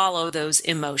actions follow those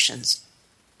emotions.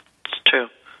 It's true.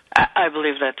 I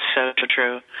believe that's so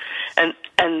true. And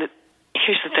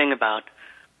here's the thing about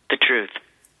the truth.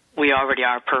 We already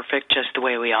are perfect just the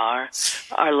way we are.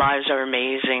 Our lives are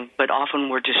amazing, but often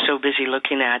we're just so busy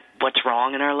looking at what's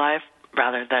wrong in our life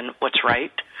rather than what's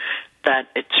right, that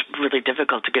it's really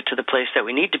difficult to get to the place that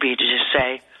we need to be to just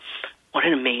say, what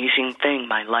an amazing thing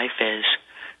my life is.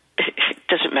 It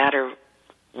doesn't matter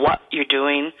what you're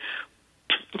doing,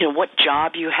 what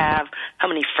job you have, how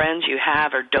many friends you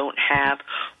have or don't have,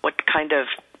 what kind of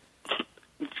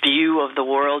view of the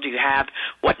world you have,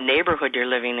 what neighborhood you're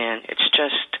living in. It's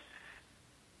just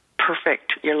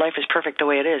perfect. Your life is perfect the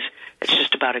way it is. It's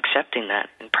just about accepting that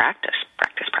and practice.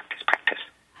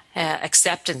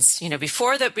 Acceptance.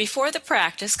 Before the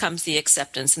practice comes the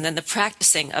acceptance, and then the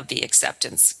practicing of the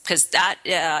acceptance, because that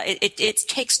it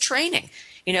takes training.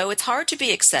 It's hard to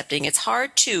be accepting. It's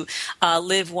hard to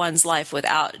live one's life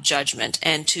without judgment,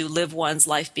 and to live one's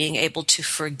life being able to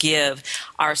forgive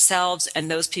ourselves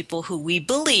and those people who we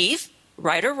believe,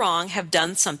 right or wrong, have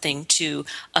done something to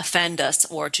offend us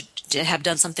or to have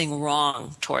done something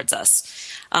wrong towards us.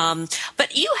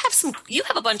 But you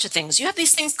have a bunch of things. You have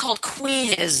these things called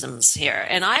queenisms here,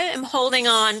 and I am holding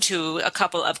on to a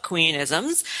couple of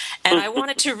queenisms, and I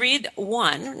wanted to read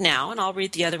one now, and I'll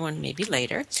read the other one maybe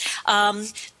later.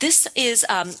 This is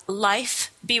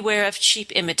Life, Beware of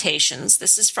Cheap Imitations.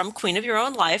 This is from Queen of Your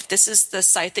Own Life. This is the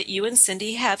site that you and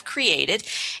Cindy have created,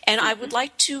 and I would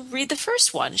like to read the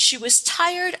first one. She was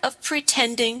tired of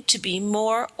pretending to be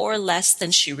more or less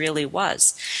than she really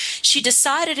was. She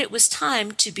decided it was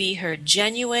time to be her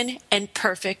genuine and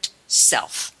perfect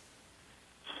self.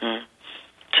 It's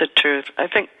the truth. I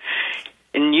think,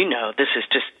 and this is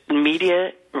just,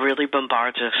 media really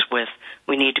bombards us with,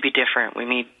 we need to be different. We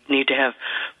need to have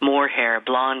more hair,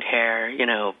 blonde hair,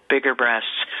 bigger breasts,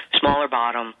 smaller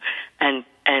bottom. And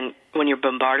when you're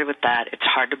bombarded with that, it's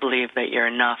hard to believe that you're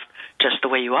enough just the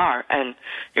way you are. And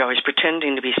you're always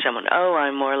pretending to be someone. Oh,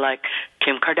 I'm more like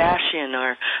Kim Kardashian,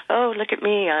 or, oh, look at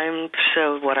me, I'm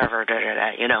so whatever,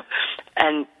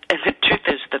 And the truth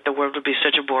is that the world would be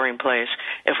such a boring place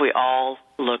if we all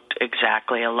looked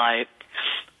exactly alike.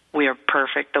 We are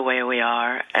perfect the way we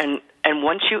are. And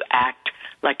once you act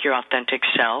like your authentic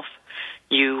self,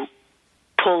 you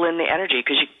pull in the energy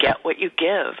because you get what you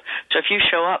give. So if you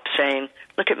show up saying,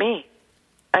 look at me,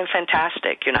 I'm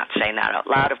fantastic. You're not saying that out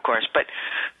loud, of course, but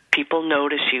people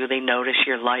notice you. They notice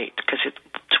your light because it's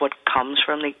what comes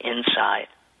from the inside.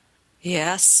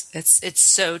 Yes, it's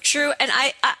so true. And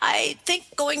I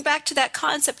think going back to that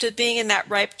concept of being in that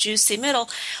ripe, juicy middle,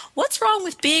 what's wrong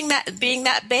with being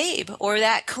that babe or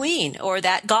that queen or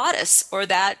that goddess or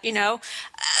that,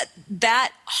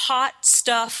 that hot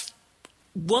stuff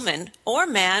woman or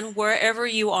man, wherever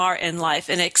you are in life,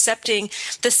 and accepting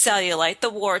the cellulite,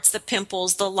 the warts, the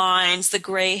pimples, the lines, the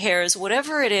gray hairs,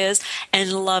 whatever it is,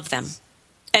 and love them.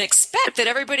 And expect that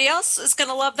everybody else is going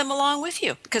to love them along with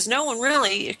you, because no one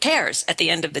really cares at the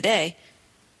end of the day.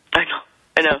 I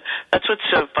know. That's what's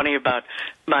so funny about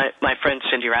my friend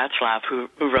Cindy Ratzlaff, who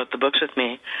wrote the books with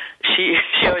me. She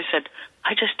always said,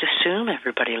 I just assume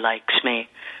everybody likes me.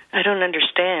 I don't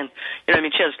understand. She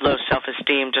has low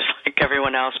self-esteem just like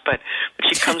everyone else, but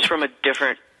she comes from a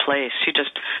different place.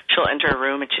 She'll enter a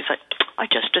room and she's like, I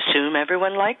just assume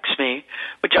everyone likes me,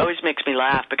 which always makes me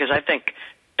laugh, because I think,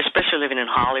 especially living in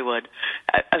Hollywood,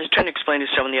 I was trying to explain to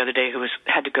someone the other day who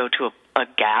had to go to a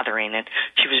gathering, and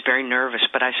she was very nervous,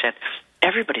 but I said,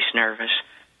 everybody's nervous.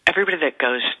 Everybody that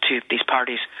goes to these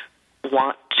parties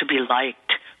want to be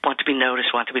liked, want to be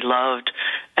noticed, want to be loved.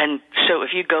 And so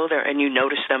if you go there and you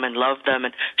notice them and love them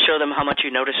and show them how much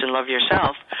you notice and love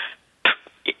yourself,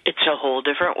 it's a whole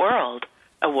different world,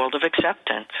 a world of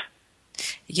acceptance.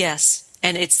 Yes,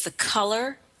 and it's the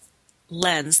color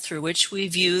lens through which we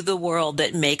view the world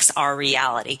that makes our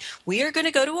reality. We are going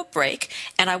to go to a break,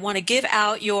 and I want to give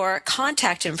out your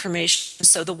contact information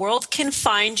so the world can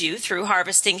find you through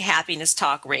Harvesting Happiness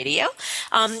Talk Radio.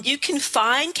 You can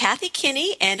find Kathy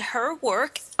Kinney and her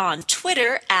work on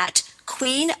Twitter at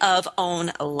Queen of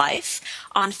Own Life.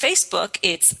 On Facebook,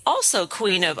 it's also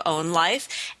Queen of Own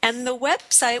Life. And the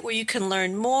website where you can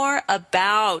learn more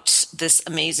about this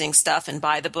amazing stuff and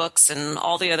buy the books and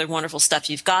all the other wonderful stuff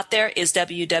you've got there is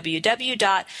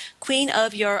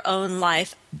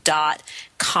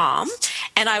www.queenofyourownlife.com.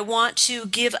 And I want to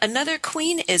give another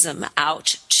queenism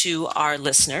out to our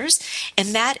listeners, and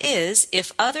that is,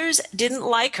 if others didn't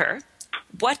like her,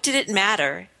 what did it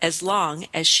matter as long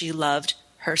as she loved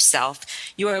herself?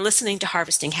 You are listening to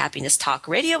Harvesting Happiness Talk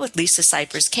Radio with Lisa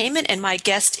Cypers Kamen, and my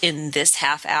guest in this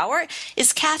half hour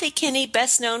is Kathy Kinney,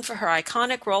 best known for her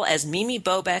iconic role as Mimi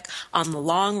Bobek on the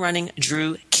long-running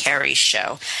Drew Carey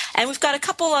Show. And we've got a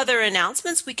couple other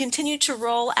announcements. We continue to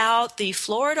roll out the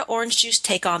Florida Orange Juice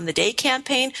Take on the Day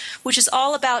campaign, which is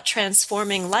all about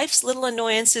transforming life's little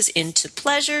annoyances into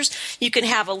pleasures. You can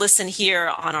have a listen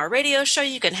here on our radio show.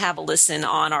 You can have a listen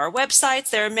on our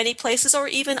websites. There are many places, or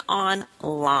even online.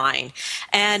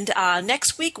 And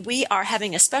next week, we are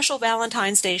having a special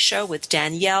Valentine's Day show with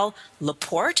Danielle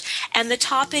Laporte, and the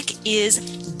topic is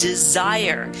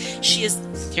desire. She is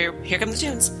here come the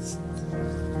tunes.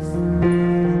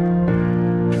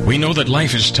 We know that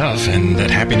life is tough and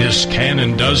that happiness can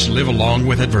and does live along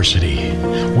with adversity.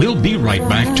 We'll be right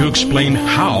back to explain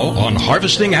how on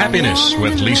Harvesting Happiness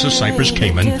with Lisa Cypers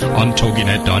Kamen on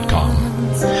TogiNet.com.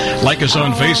 Like us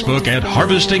on Facebook at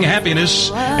Harvesting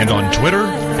Happiness and on Twitter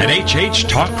at HH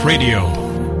Talk Radio.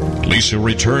 Lisa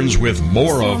returns with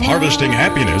more of Harvesting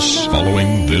Happiness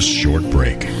following this short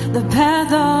break. The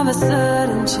path of a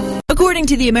sudden change. According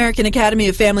to the American Academy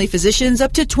of Family Physicians,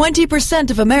 up to 20%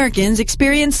 of Americans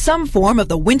experience some form of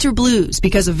the winter blues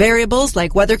because of variables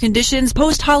like weather conditions,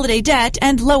 post-holiday debt,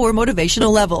 and lower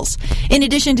motivational levels. In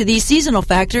addition to these seasonal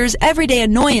factors, everyday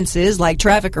annoyances like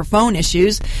traffic or phone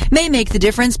issues may make the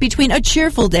difference between a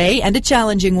cheerful day and a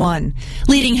challenging one.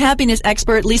 Leading happiness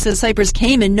expert Lisa Cypers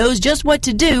Kamen knows just what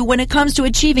to do when it comes to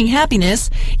achieving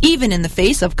happiness, even in the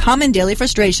face of common daily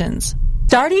frustrations.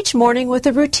 Start each morning with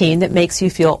a routine that makes you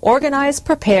feel organized,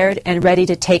 prepared, and ready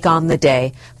to take on the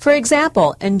day. For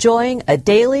example, enjoying a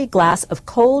daily glass of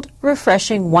cold,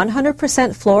 refreshing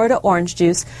 100% Florida orange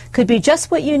juice could be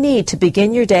just what you need to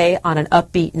begin your day on an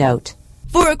upbeat note.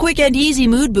 For a quick and easy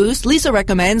mood boost, Lisa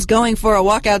recommends going for a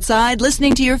walk outside,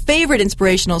 listening to your favorite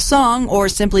inspirational song, or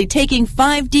simply taking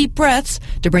 5 deep breaths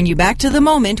to bring you back to the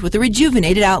moment with a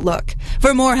rejuvenated outlook.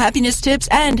 For more happiness tips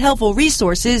and helpful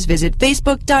resources, visit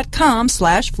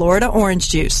facebook.com/Florida Orange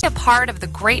Juice. A part of the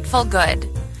Grateful Good.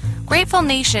 Grateful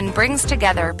Nation brings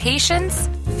together patients,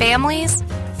 families,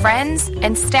 friends,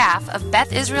 and staff of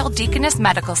Beth Israel Deaconess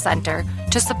Medical Center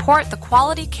to support the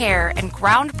quality care and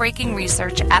groundbreaking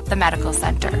research at the medical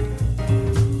center.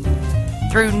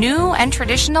 Through new and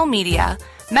traditional media,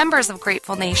 members of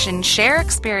Grateful Nation share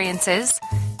experiences,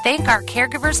 thank our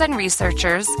caregivers and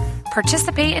researchers,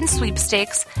 participate in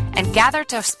sweepstakes, and gather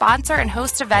to sponsor and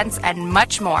host events and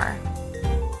much more.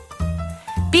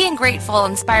 Being grateful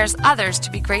inspires others to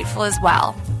be grateful as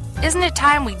well. Isn't it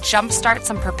time we jumpstart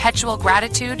some perpetual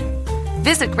gratitude?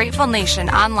 Visit Grateful Nation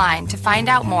online to find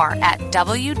out more at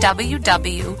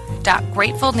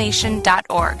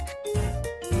www.gratefulnation.org.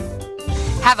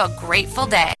 Have a grateful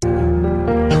day.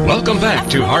 Welcome back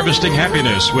to Harvesting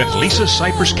Happiness with Lisa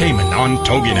Cypers Kamen on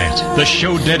TogiNet, the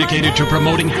show dedicated to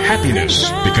promoting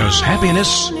happiness, because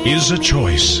happiness is a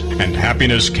choice, and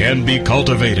happiness can be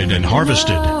cultivated and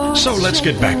harvested. So let's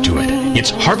get back to it. It's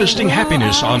Harvesting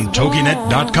Happiness on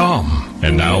TogiNet.com.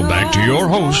 And now back to your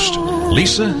host,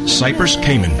 Lisa Cypers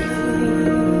Kamen.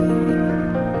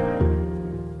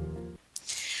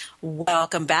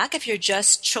 Welcome back. If you're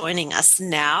just joining us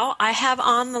now, I have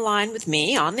on the line with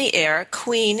me, on the air,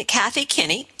 Queen Kathy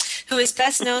Kinney, who is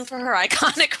best known for her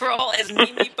iconic role as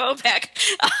Mimi Bobek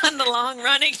on the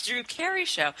long-running Drew Carey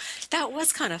show. That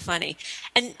was kind of funny.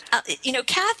 And,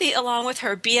 Kathy, along with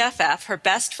her BFF, her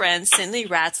best friend, Cindy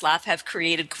Ratzlaff, have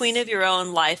created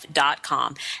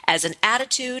queenofyourownlife.com as an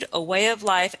attitude, a way of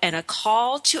life, and a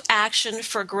call to action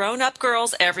for grown-up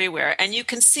girls everywhere. And you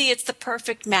can see it's the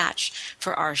perfect match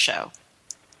for our show.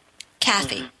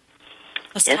 Kathy,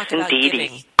 let's talk about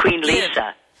giving. Queen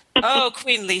Lisa. Oh,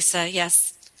 Queen Lisa,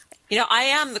 yes. I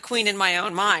am the queen in my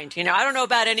own mind. I don't know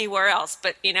about anywhere else,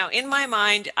 but, in my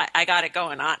mind, I got it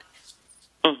going on.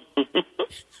 I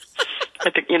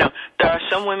think, there are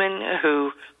some women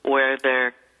who wear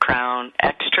their crown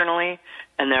externally,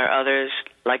 and there are others,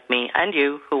 like me and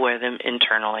you, who wear them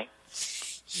internally.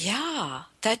 Yeah,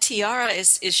 that tiara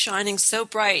is shining so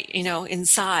bright,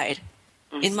 inside.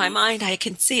 Mm-hmm. In my mind, I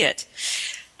can see it.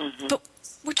 Mm-hmm. But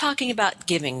we're talking about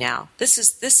giving now. This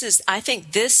is. I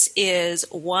think this is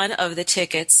one of the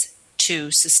tickets to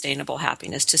sustainable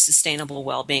happiness, to sustainable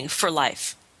well-being for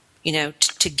life. To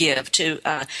give, to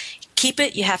keep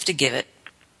it, you have to give it.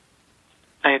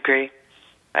 I agree.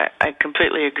 I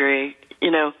completely agree.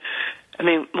 One of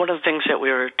the things that we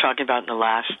were talking about in the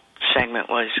last segment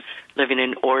was living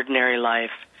an ordinary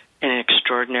life in an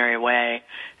extraordinary way.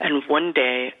 And one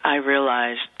day I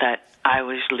realized that I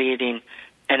was leading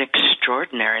an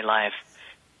extraordinary life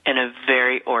in a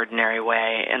very ordinary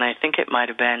way. And I think it might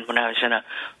have been when I was in a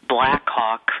Black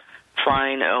Hawk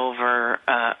flying over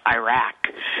Iraq.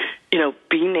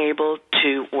 Being able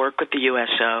to work with the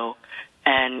USO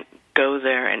and go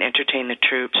there and entertain the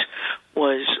troops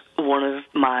was one of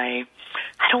my,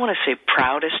 I don't want to say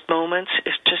proudest moments.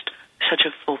 It's just such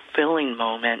a fulfilling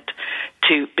moment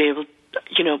to be able,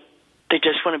 they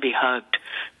just want to be hugged.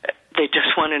 They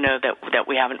just want to know that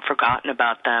we haven't forgotten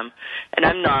about them. And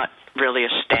I'm not really a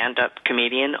stand-up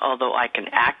comedian, although I can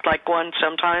act like one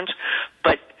sometimes.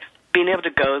 But being able to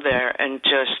go there and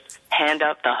just hand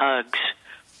out the hugs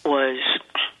was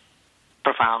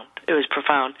profound. It was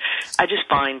profound. I just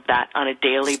find that on a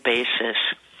daily basis,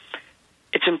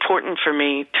 it's important for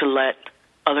me to let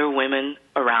other women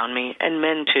around me, and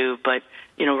men too, but,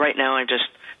 right now I'm just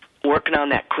working on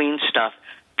that queen stuff,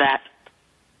 that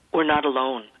we're not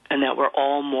alone and that we're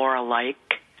all more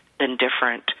alike than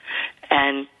different.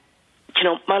 And,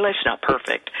 my life's not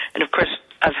perfect. And, of course,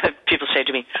 I've had people say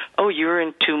to me, oh, you were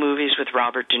in 2 movies with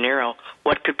Robert De Niro.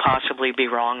 What could possibly be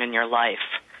wrong in your life?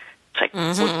 It's like,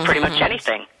 well, pretty much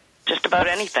anything, just about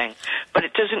anything. But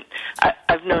it doesn't,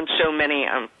 I've known so many,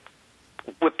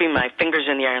 whipping my fingers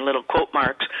in the air in little quote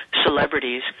marks,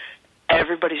 celebrities.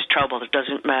 Everybody's troubled. It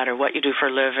doesn't matter what you do for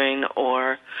a living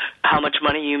or how much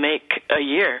money you make a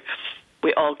year.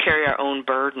 We all carry our own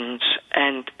burdens,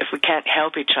 and if we can't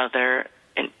help each other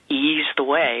and ease the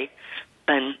way,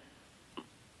 then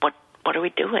what are we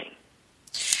doing?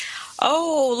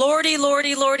 Oh, Lordy,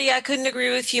 Lordy, Lordy, I couldn't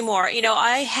agree with you more.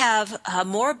 I have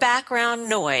more background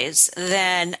noise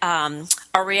than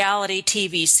a reality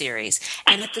TV series.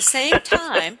 And at the same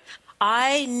time,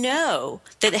 I know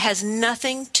that it has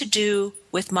nothing to do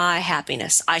with my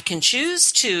happiness. I can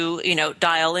choose to,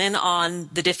 dial in on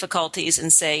the difficulties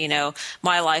and say,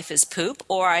 my life is poop,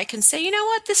 or I can say,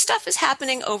 what, this stuff is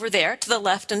happening over there to the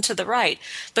left and to the right.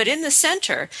 But in the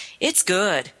center, it's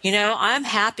good. I'm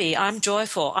happy, I'm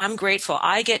joyful, I'm grateful.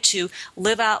 I get to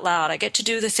live out loud. I get to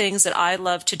do the things that I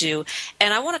love to do.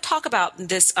 And I want to talk about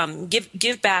this,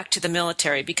 give back to the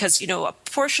military, because, a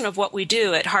portion of what we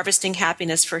do at Harvesting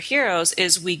Happiness for Heroes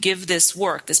is we give this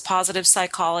work, this positive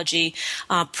psychology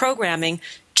programming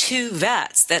to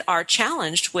vets that are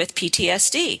challenged with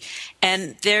PTSD.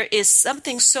 And there is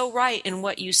something so right in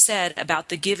what you said about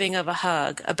the giving of a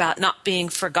hug, about not being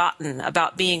forgotten,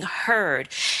 about being heard,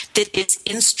 that it's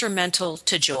instrumental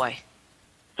to joy.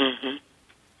 Mm-hmm.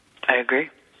 I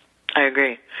agree. I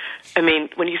mean,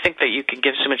 when you think that you can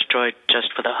give so much joy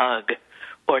just with a hug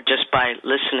or just by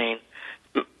listening,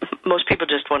 most people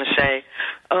just want to say,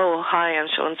 oh, hi, I'm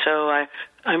so-and-so,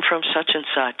 I'm from such and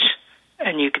such.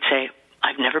 And you could say,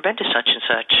 I've never been to such and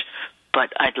such,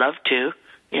 but I'd love to.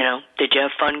 Did you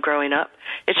have fun growing up?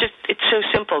 It's so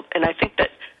simple. And I think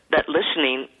that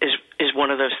listening is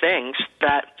one of those things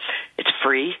that it's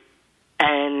free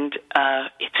and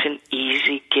it's an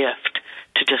easy gift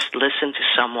to just listen to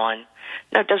someone.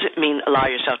 Now, it doesn't mean allow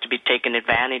yourself to be taken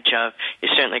advantage of. You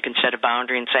certainly can set a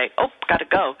boundary and say, oh, got to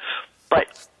go.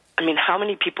 But, how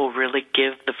many people really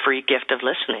give the free gift of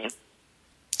listening?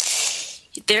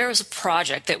 There was a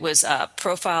project that was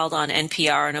profiled on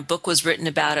NPR, and a book was written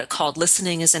about it called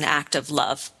Listening is an Act of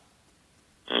Love.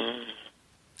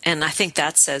 And I think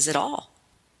that says it all.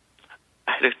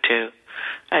 I do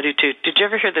too. Did you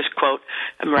ever hear this quote?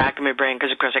 I'm racking my brain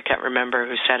because, of course, I can't remember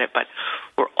who said it, but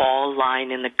we're all lying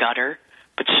in the gutter,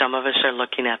 but some of us are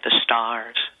looking at the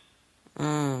stars.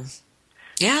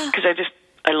 Yeah. Because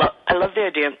I love the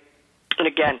idea. And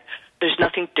again, there's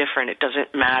nothing different. It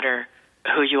doesn't matter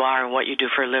who you are and what you do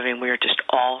for a living. We are just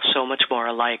all so much more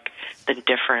alike than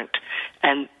different.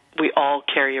 And we all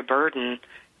carry a burden.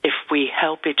 If we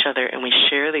help each other and we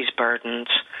share these burdens,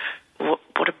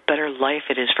 what a better life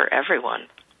it is for everyone.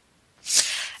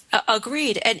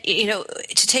 Agreed. And,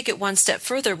 to take it one step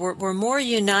further, we're more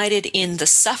united in the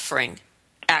suffering,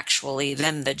 actually,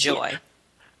 than the joy.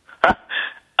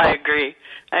 I agree.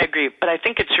 But I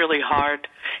think it's really hard.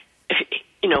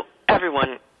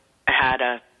 Everyone had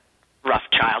a rough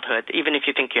childhood. Even if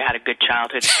you think you had a good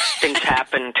childhood, things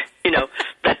happened,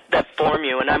 that form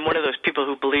you. And I'm one of those people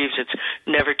who believes it's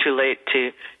never too late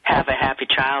to have a happy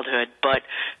childhood. But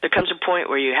there comes a point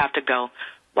where you have to go,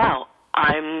 wow,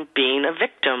 I'm being a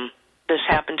victim. This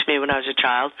happened to me when I was a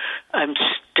child. I'm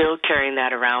still carrying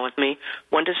that around with me.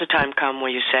 When does the time come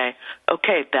where you say,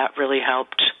 okay, that really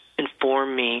helped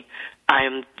inform me. I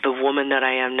am the woman that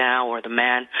I am now, or the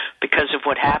man, because of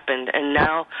what happened. And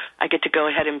now I get to go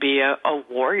ahead and be a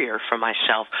warrior for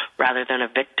myself rather than a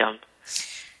victim.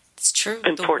 It's true.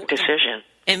 Important decision.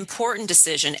 Important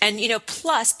decision. And,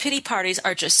 plus, pity parties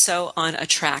are just so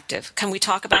unattractive. Can we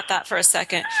talk about that for a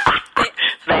second?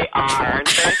 They are, aren't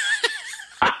they?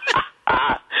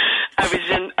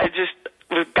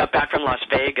 We got back from Las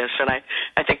Vegas, and I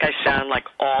think I sound like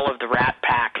all of the Rat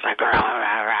Pack, like,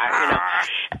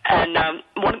 And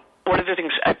one of the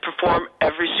things, I perform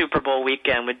every Super Bowl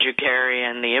weekend with Drew Carey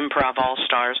and the Improv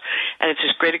All-Stars, and it's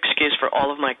this great excuse for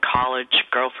all of my college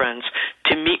girlfriends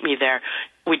to meet me there.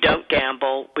 We don't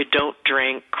gamble, we don't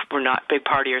drink, we're not big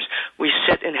partiers. We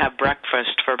sit and have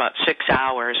breakfast for about 6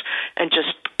 hours and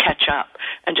just catch up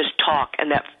and just talk. And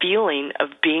that feeling of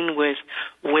being with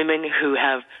women who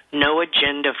have no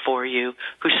agenda for you,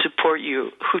 who support you,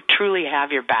 who truly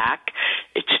have your back,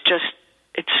 it's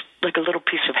like a little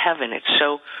piece of heaven. It's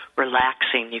so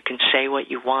relaxing. You can say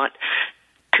what you want,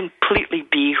 completely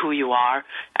be who you are.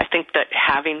 I think that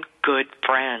having good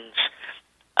friends,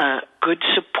 good,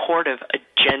 supportive,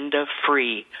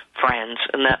 agenda-free friends,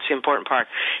 and that's the important part,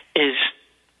 is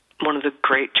one of the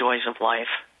great joys of life.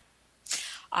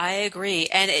 I agree.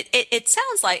 And it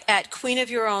sounds like at Queen of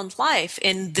Your Own Life,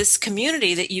 in this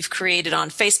community that you've created on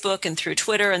Facebook and through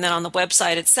Twitter and then on the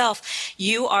website itself,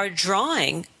 you are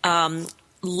drawing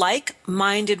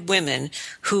like-minded women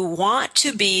who want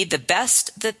to be the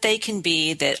best that they can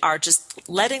be, that are just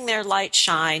letting their light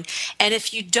shine. And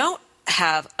if you don't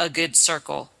have a good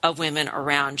circle of women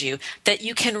around you, that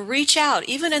you can reach out,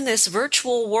 even in this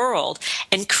virtual world,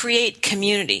 and create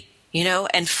community.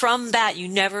 And from that, you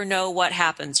never know what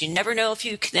happens. You never know if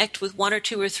you connect with one or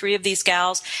two or three of these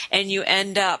gals and you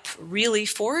end up really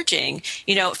forging,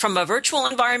 from a virtual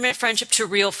environment friendship to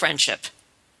real friendship.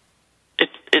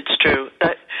 It's true.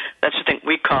 That's the thing.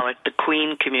 We call it the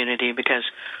Queen community because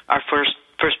our first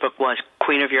book was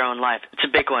Queen of Your Own Life. It's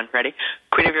a big one. Ready?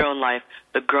 Queen of Your Own Life,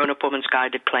 The Grown-Up Woman's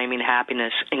Guide to Claiming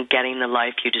Happiness and Getting the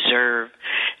Life You Deserve.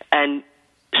 And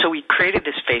so we created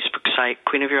this Facebook site,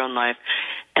 Queen of Your Own Life,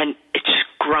 and it's just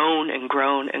grown and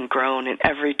grown and grown, and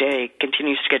every day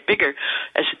continues to get bigger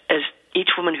as each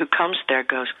woman who comes there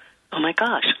goes, oh my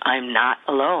gosh, I'm not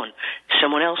alone.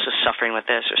 Someone else is suffering with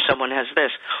this, or someone has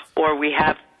this, or we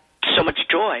have so much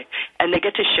joy, and they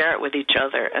get to share it with each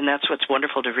other, and that's what's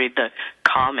wonderful to read the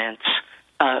comments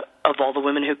of all the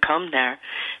women who come there.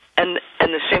 And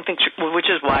the same thing, which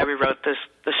is why we wrote the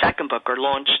second book, or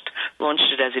launched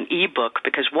it as an e-book,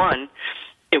 because one,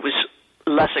 it was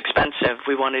less expensive.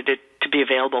 We wanted it to be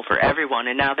available for everyone,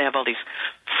 and now they have all these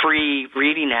free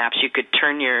reading apps. You could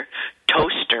turn your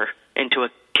toaster into a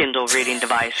Kindle reading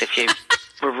device if you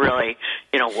were really,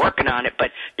 working on it,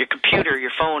 but your computer,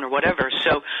 your phone, or whatever.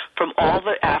 So from all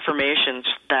the affirmations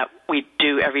that we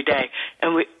do every day,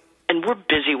 and we're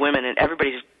busy women, and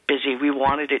everybody's busy, we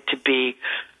wanted it to be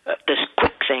this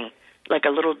quick thing. like a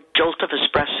little jolt of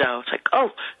espresso. It's like,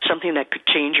 something that could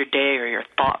change your day or your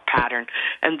thought pattern.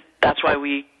 And that's why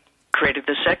we created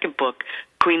the second book,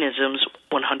 Queenism's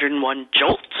 101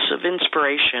 Jolts of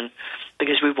Inspiration,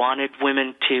 because we wanted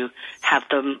women to have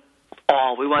them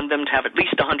all. We wanted them to have at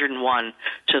least 101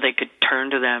 so they could turn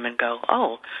to them and go,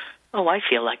 oh, I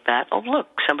feel like that. Oh, look,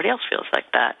 somebody else feels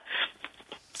like that.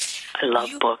 I love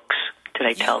books. Did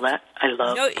I tell that? I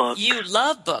love books. You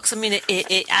love books. I mean,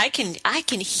 I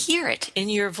can hear it in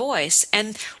your voice.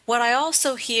 And what I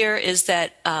also hear is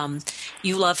that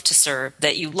you love to serve,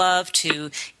 that you love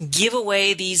to give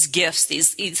away these gifts,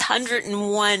 these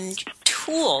 101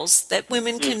 tools that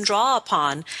women can draw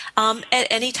upon at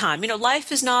any time.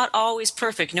 Life is not always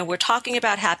perfect. We're talking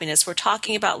about happiness. We're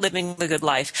talking about living the good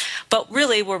life. But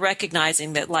really, we're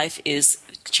recognizing that life is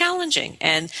challenging,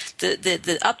 and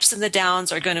the ups and the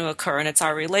downs are going to occur, and it's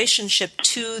our relationship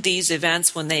to these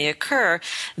events when they occur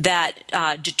that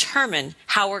determine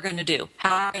how we're going to do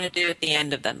at the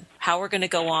end of them, how we're going to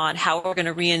go on, how we're going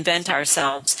to reinvent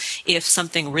ourselves if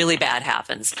something really bad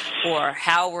happens, or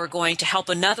how we're going to help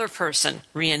another person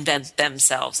reinvent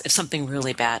themselves if something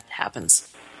really bad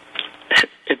happens.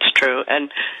 It's true,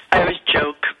 and I always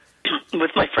joke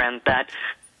with my friend that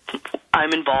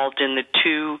I'm involved in the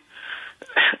two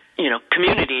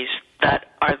communities that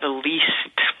are the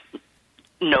least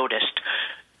noticed.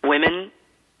 Women,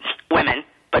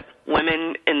 but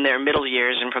women in their middle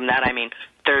years, and from that I mean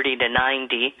 30 to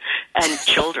 90, and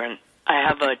children. I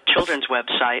have a children's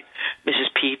website,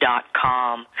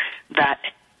 mrsp.com, that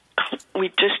we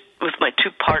just, with my two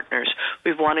partners,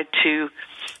 we wanted to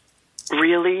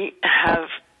really have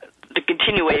the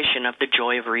continuation of the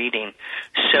joy of reading.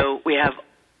 So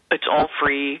it's all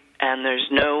free, and there's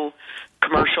no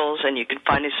commercials, and you can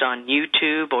find us on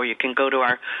YouTube, or you can go to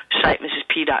our site,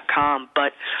 mrsp.com.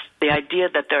 But the idea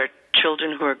that there are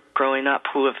children who are growing up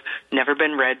who have never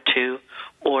been read to,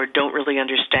 or don't really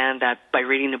understand that by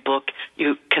reading a book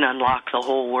you can unlock the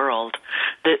whole world.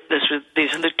 These are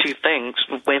the two things,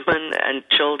 women and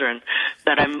children,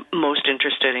 that I'm most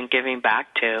interested in giving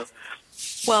back to.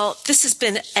 Well, this has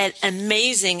been an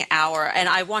amazing hour, and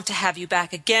I want to have you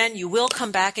back again. You will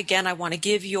come back again. I want to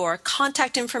give your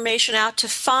contact information out to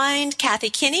find Kathy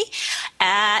Kinney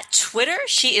at Twitter.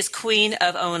 She is Queen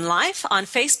of Own Life. On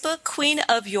Facebook, Queen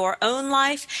of Your Own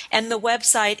Life. And the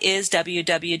website is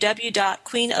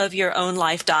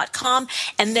www.queenofyourownlife.com.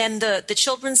 And then the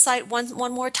children's site,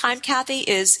 one more time, Kathy,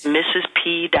 is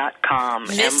mrsp.com,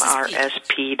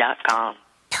 mrsp.com.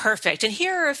 Perfect. And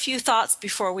here are a few thoughts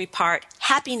before we part.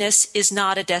 Happiness is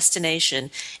not a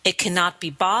destination. It cannot be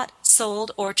bought,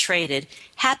 sold, or traded.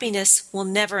 Happiness will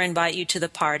never invite you to the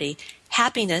party.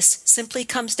 Happiness simply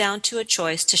comes down to a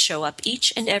choice to show up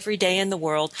each and every day in the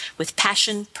world with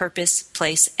passion, purpose,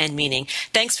 place, and meaning.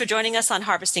 Thanks for joining us on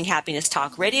Harvesting Happiness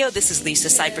Talk Radio. This is Lisa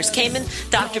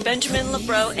Cypers-Kamen, Dr. Benjamin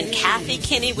LaBrot, and Kathy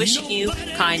Kinney wishing you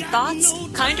kind thoughts,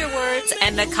 kinder words,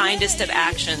 and the kindest of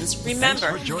actions.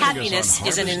 Remember, happiness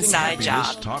is an inside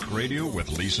job. Talk Radio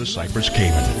with Lisa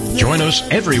Cypers-Kamen. Join us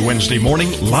every Wednesday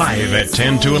morning live at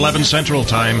 10 to 11 Central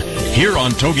Time here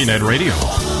on TogiNet Radio.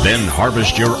 Then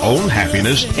harvest your own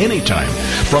happiness anytime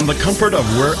from the comfort of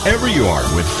wherever you are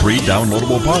with free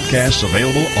downloadable podcasts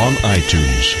available on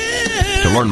iTunes. To learn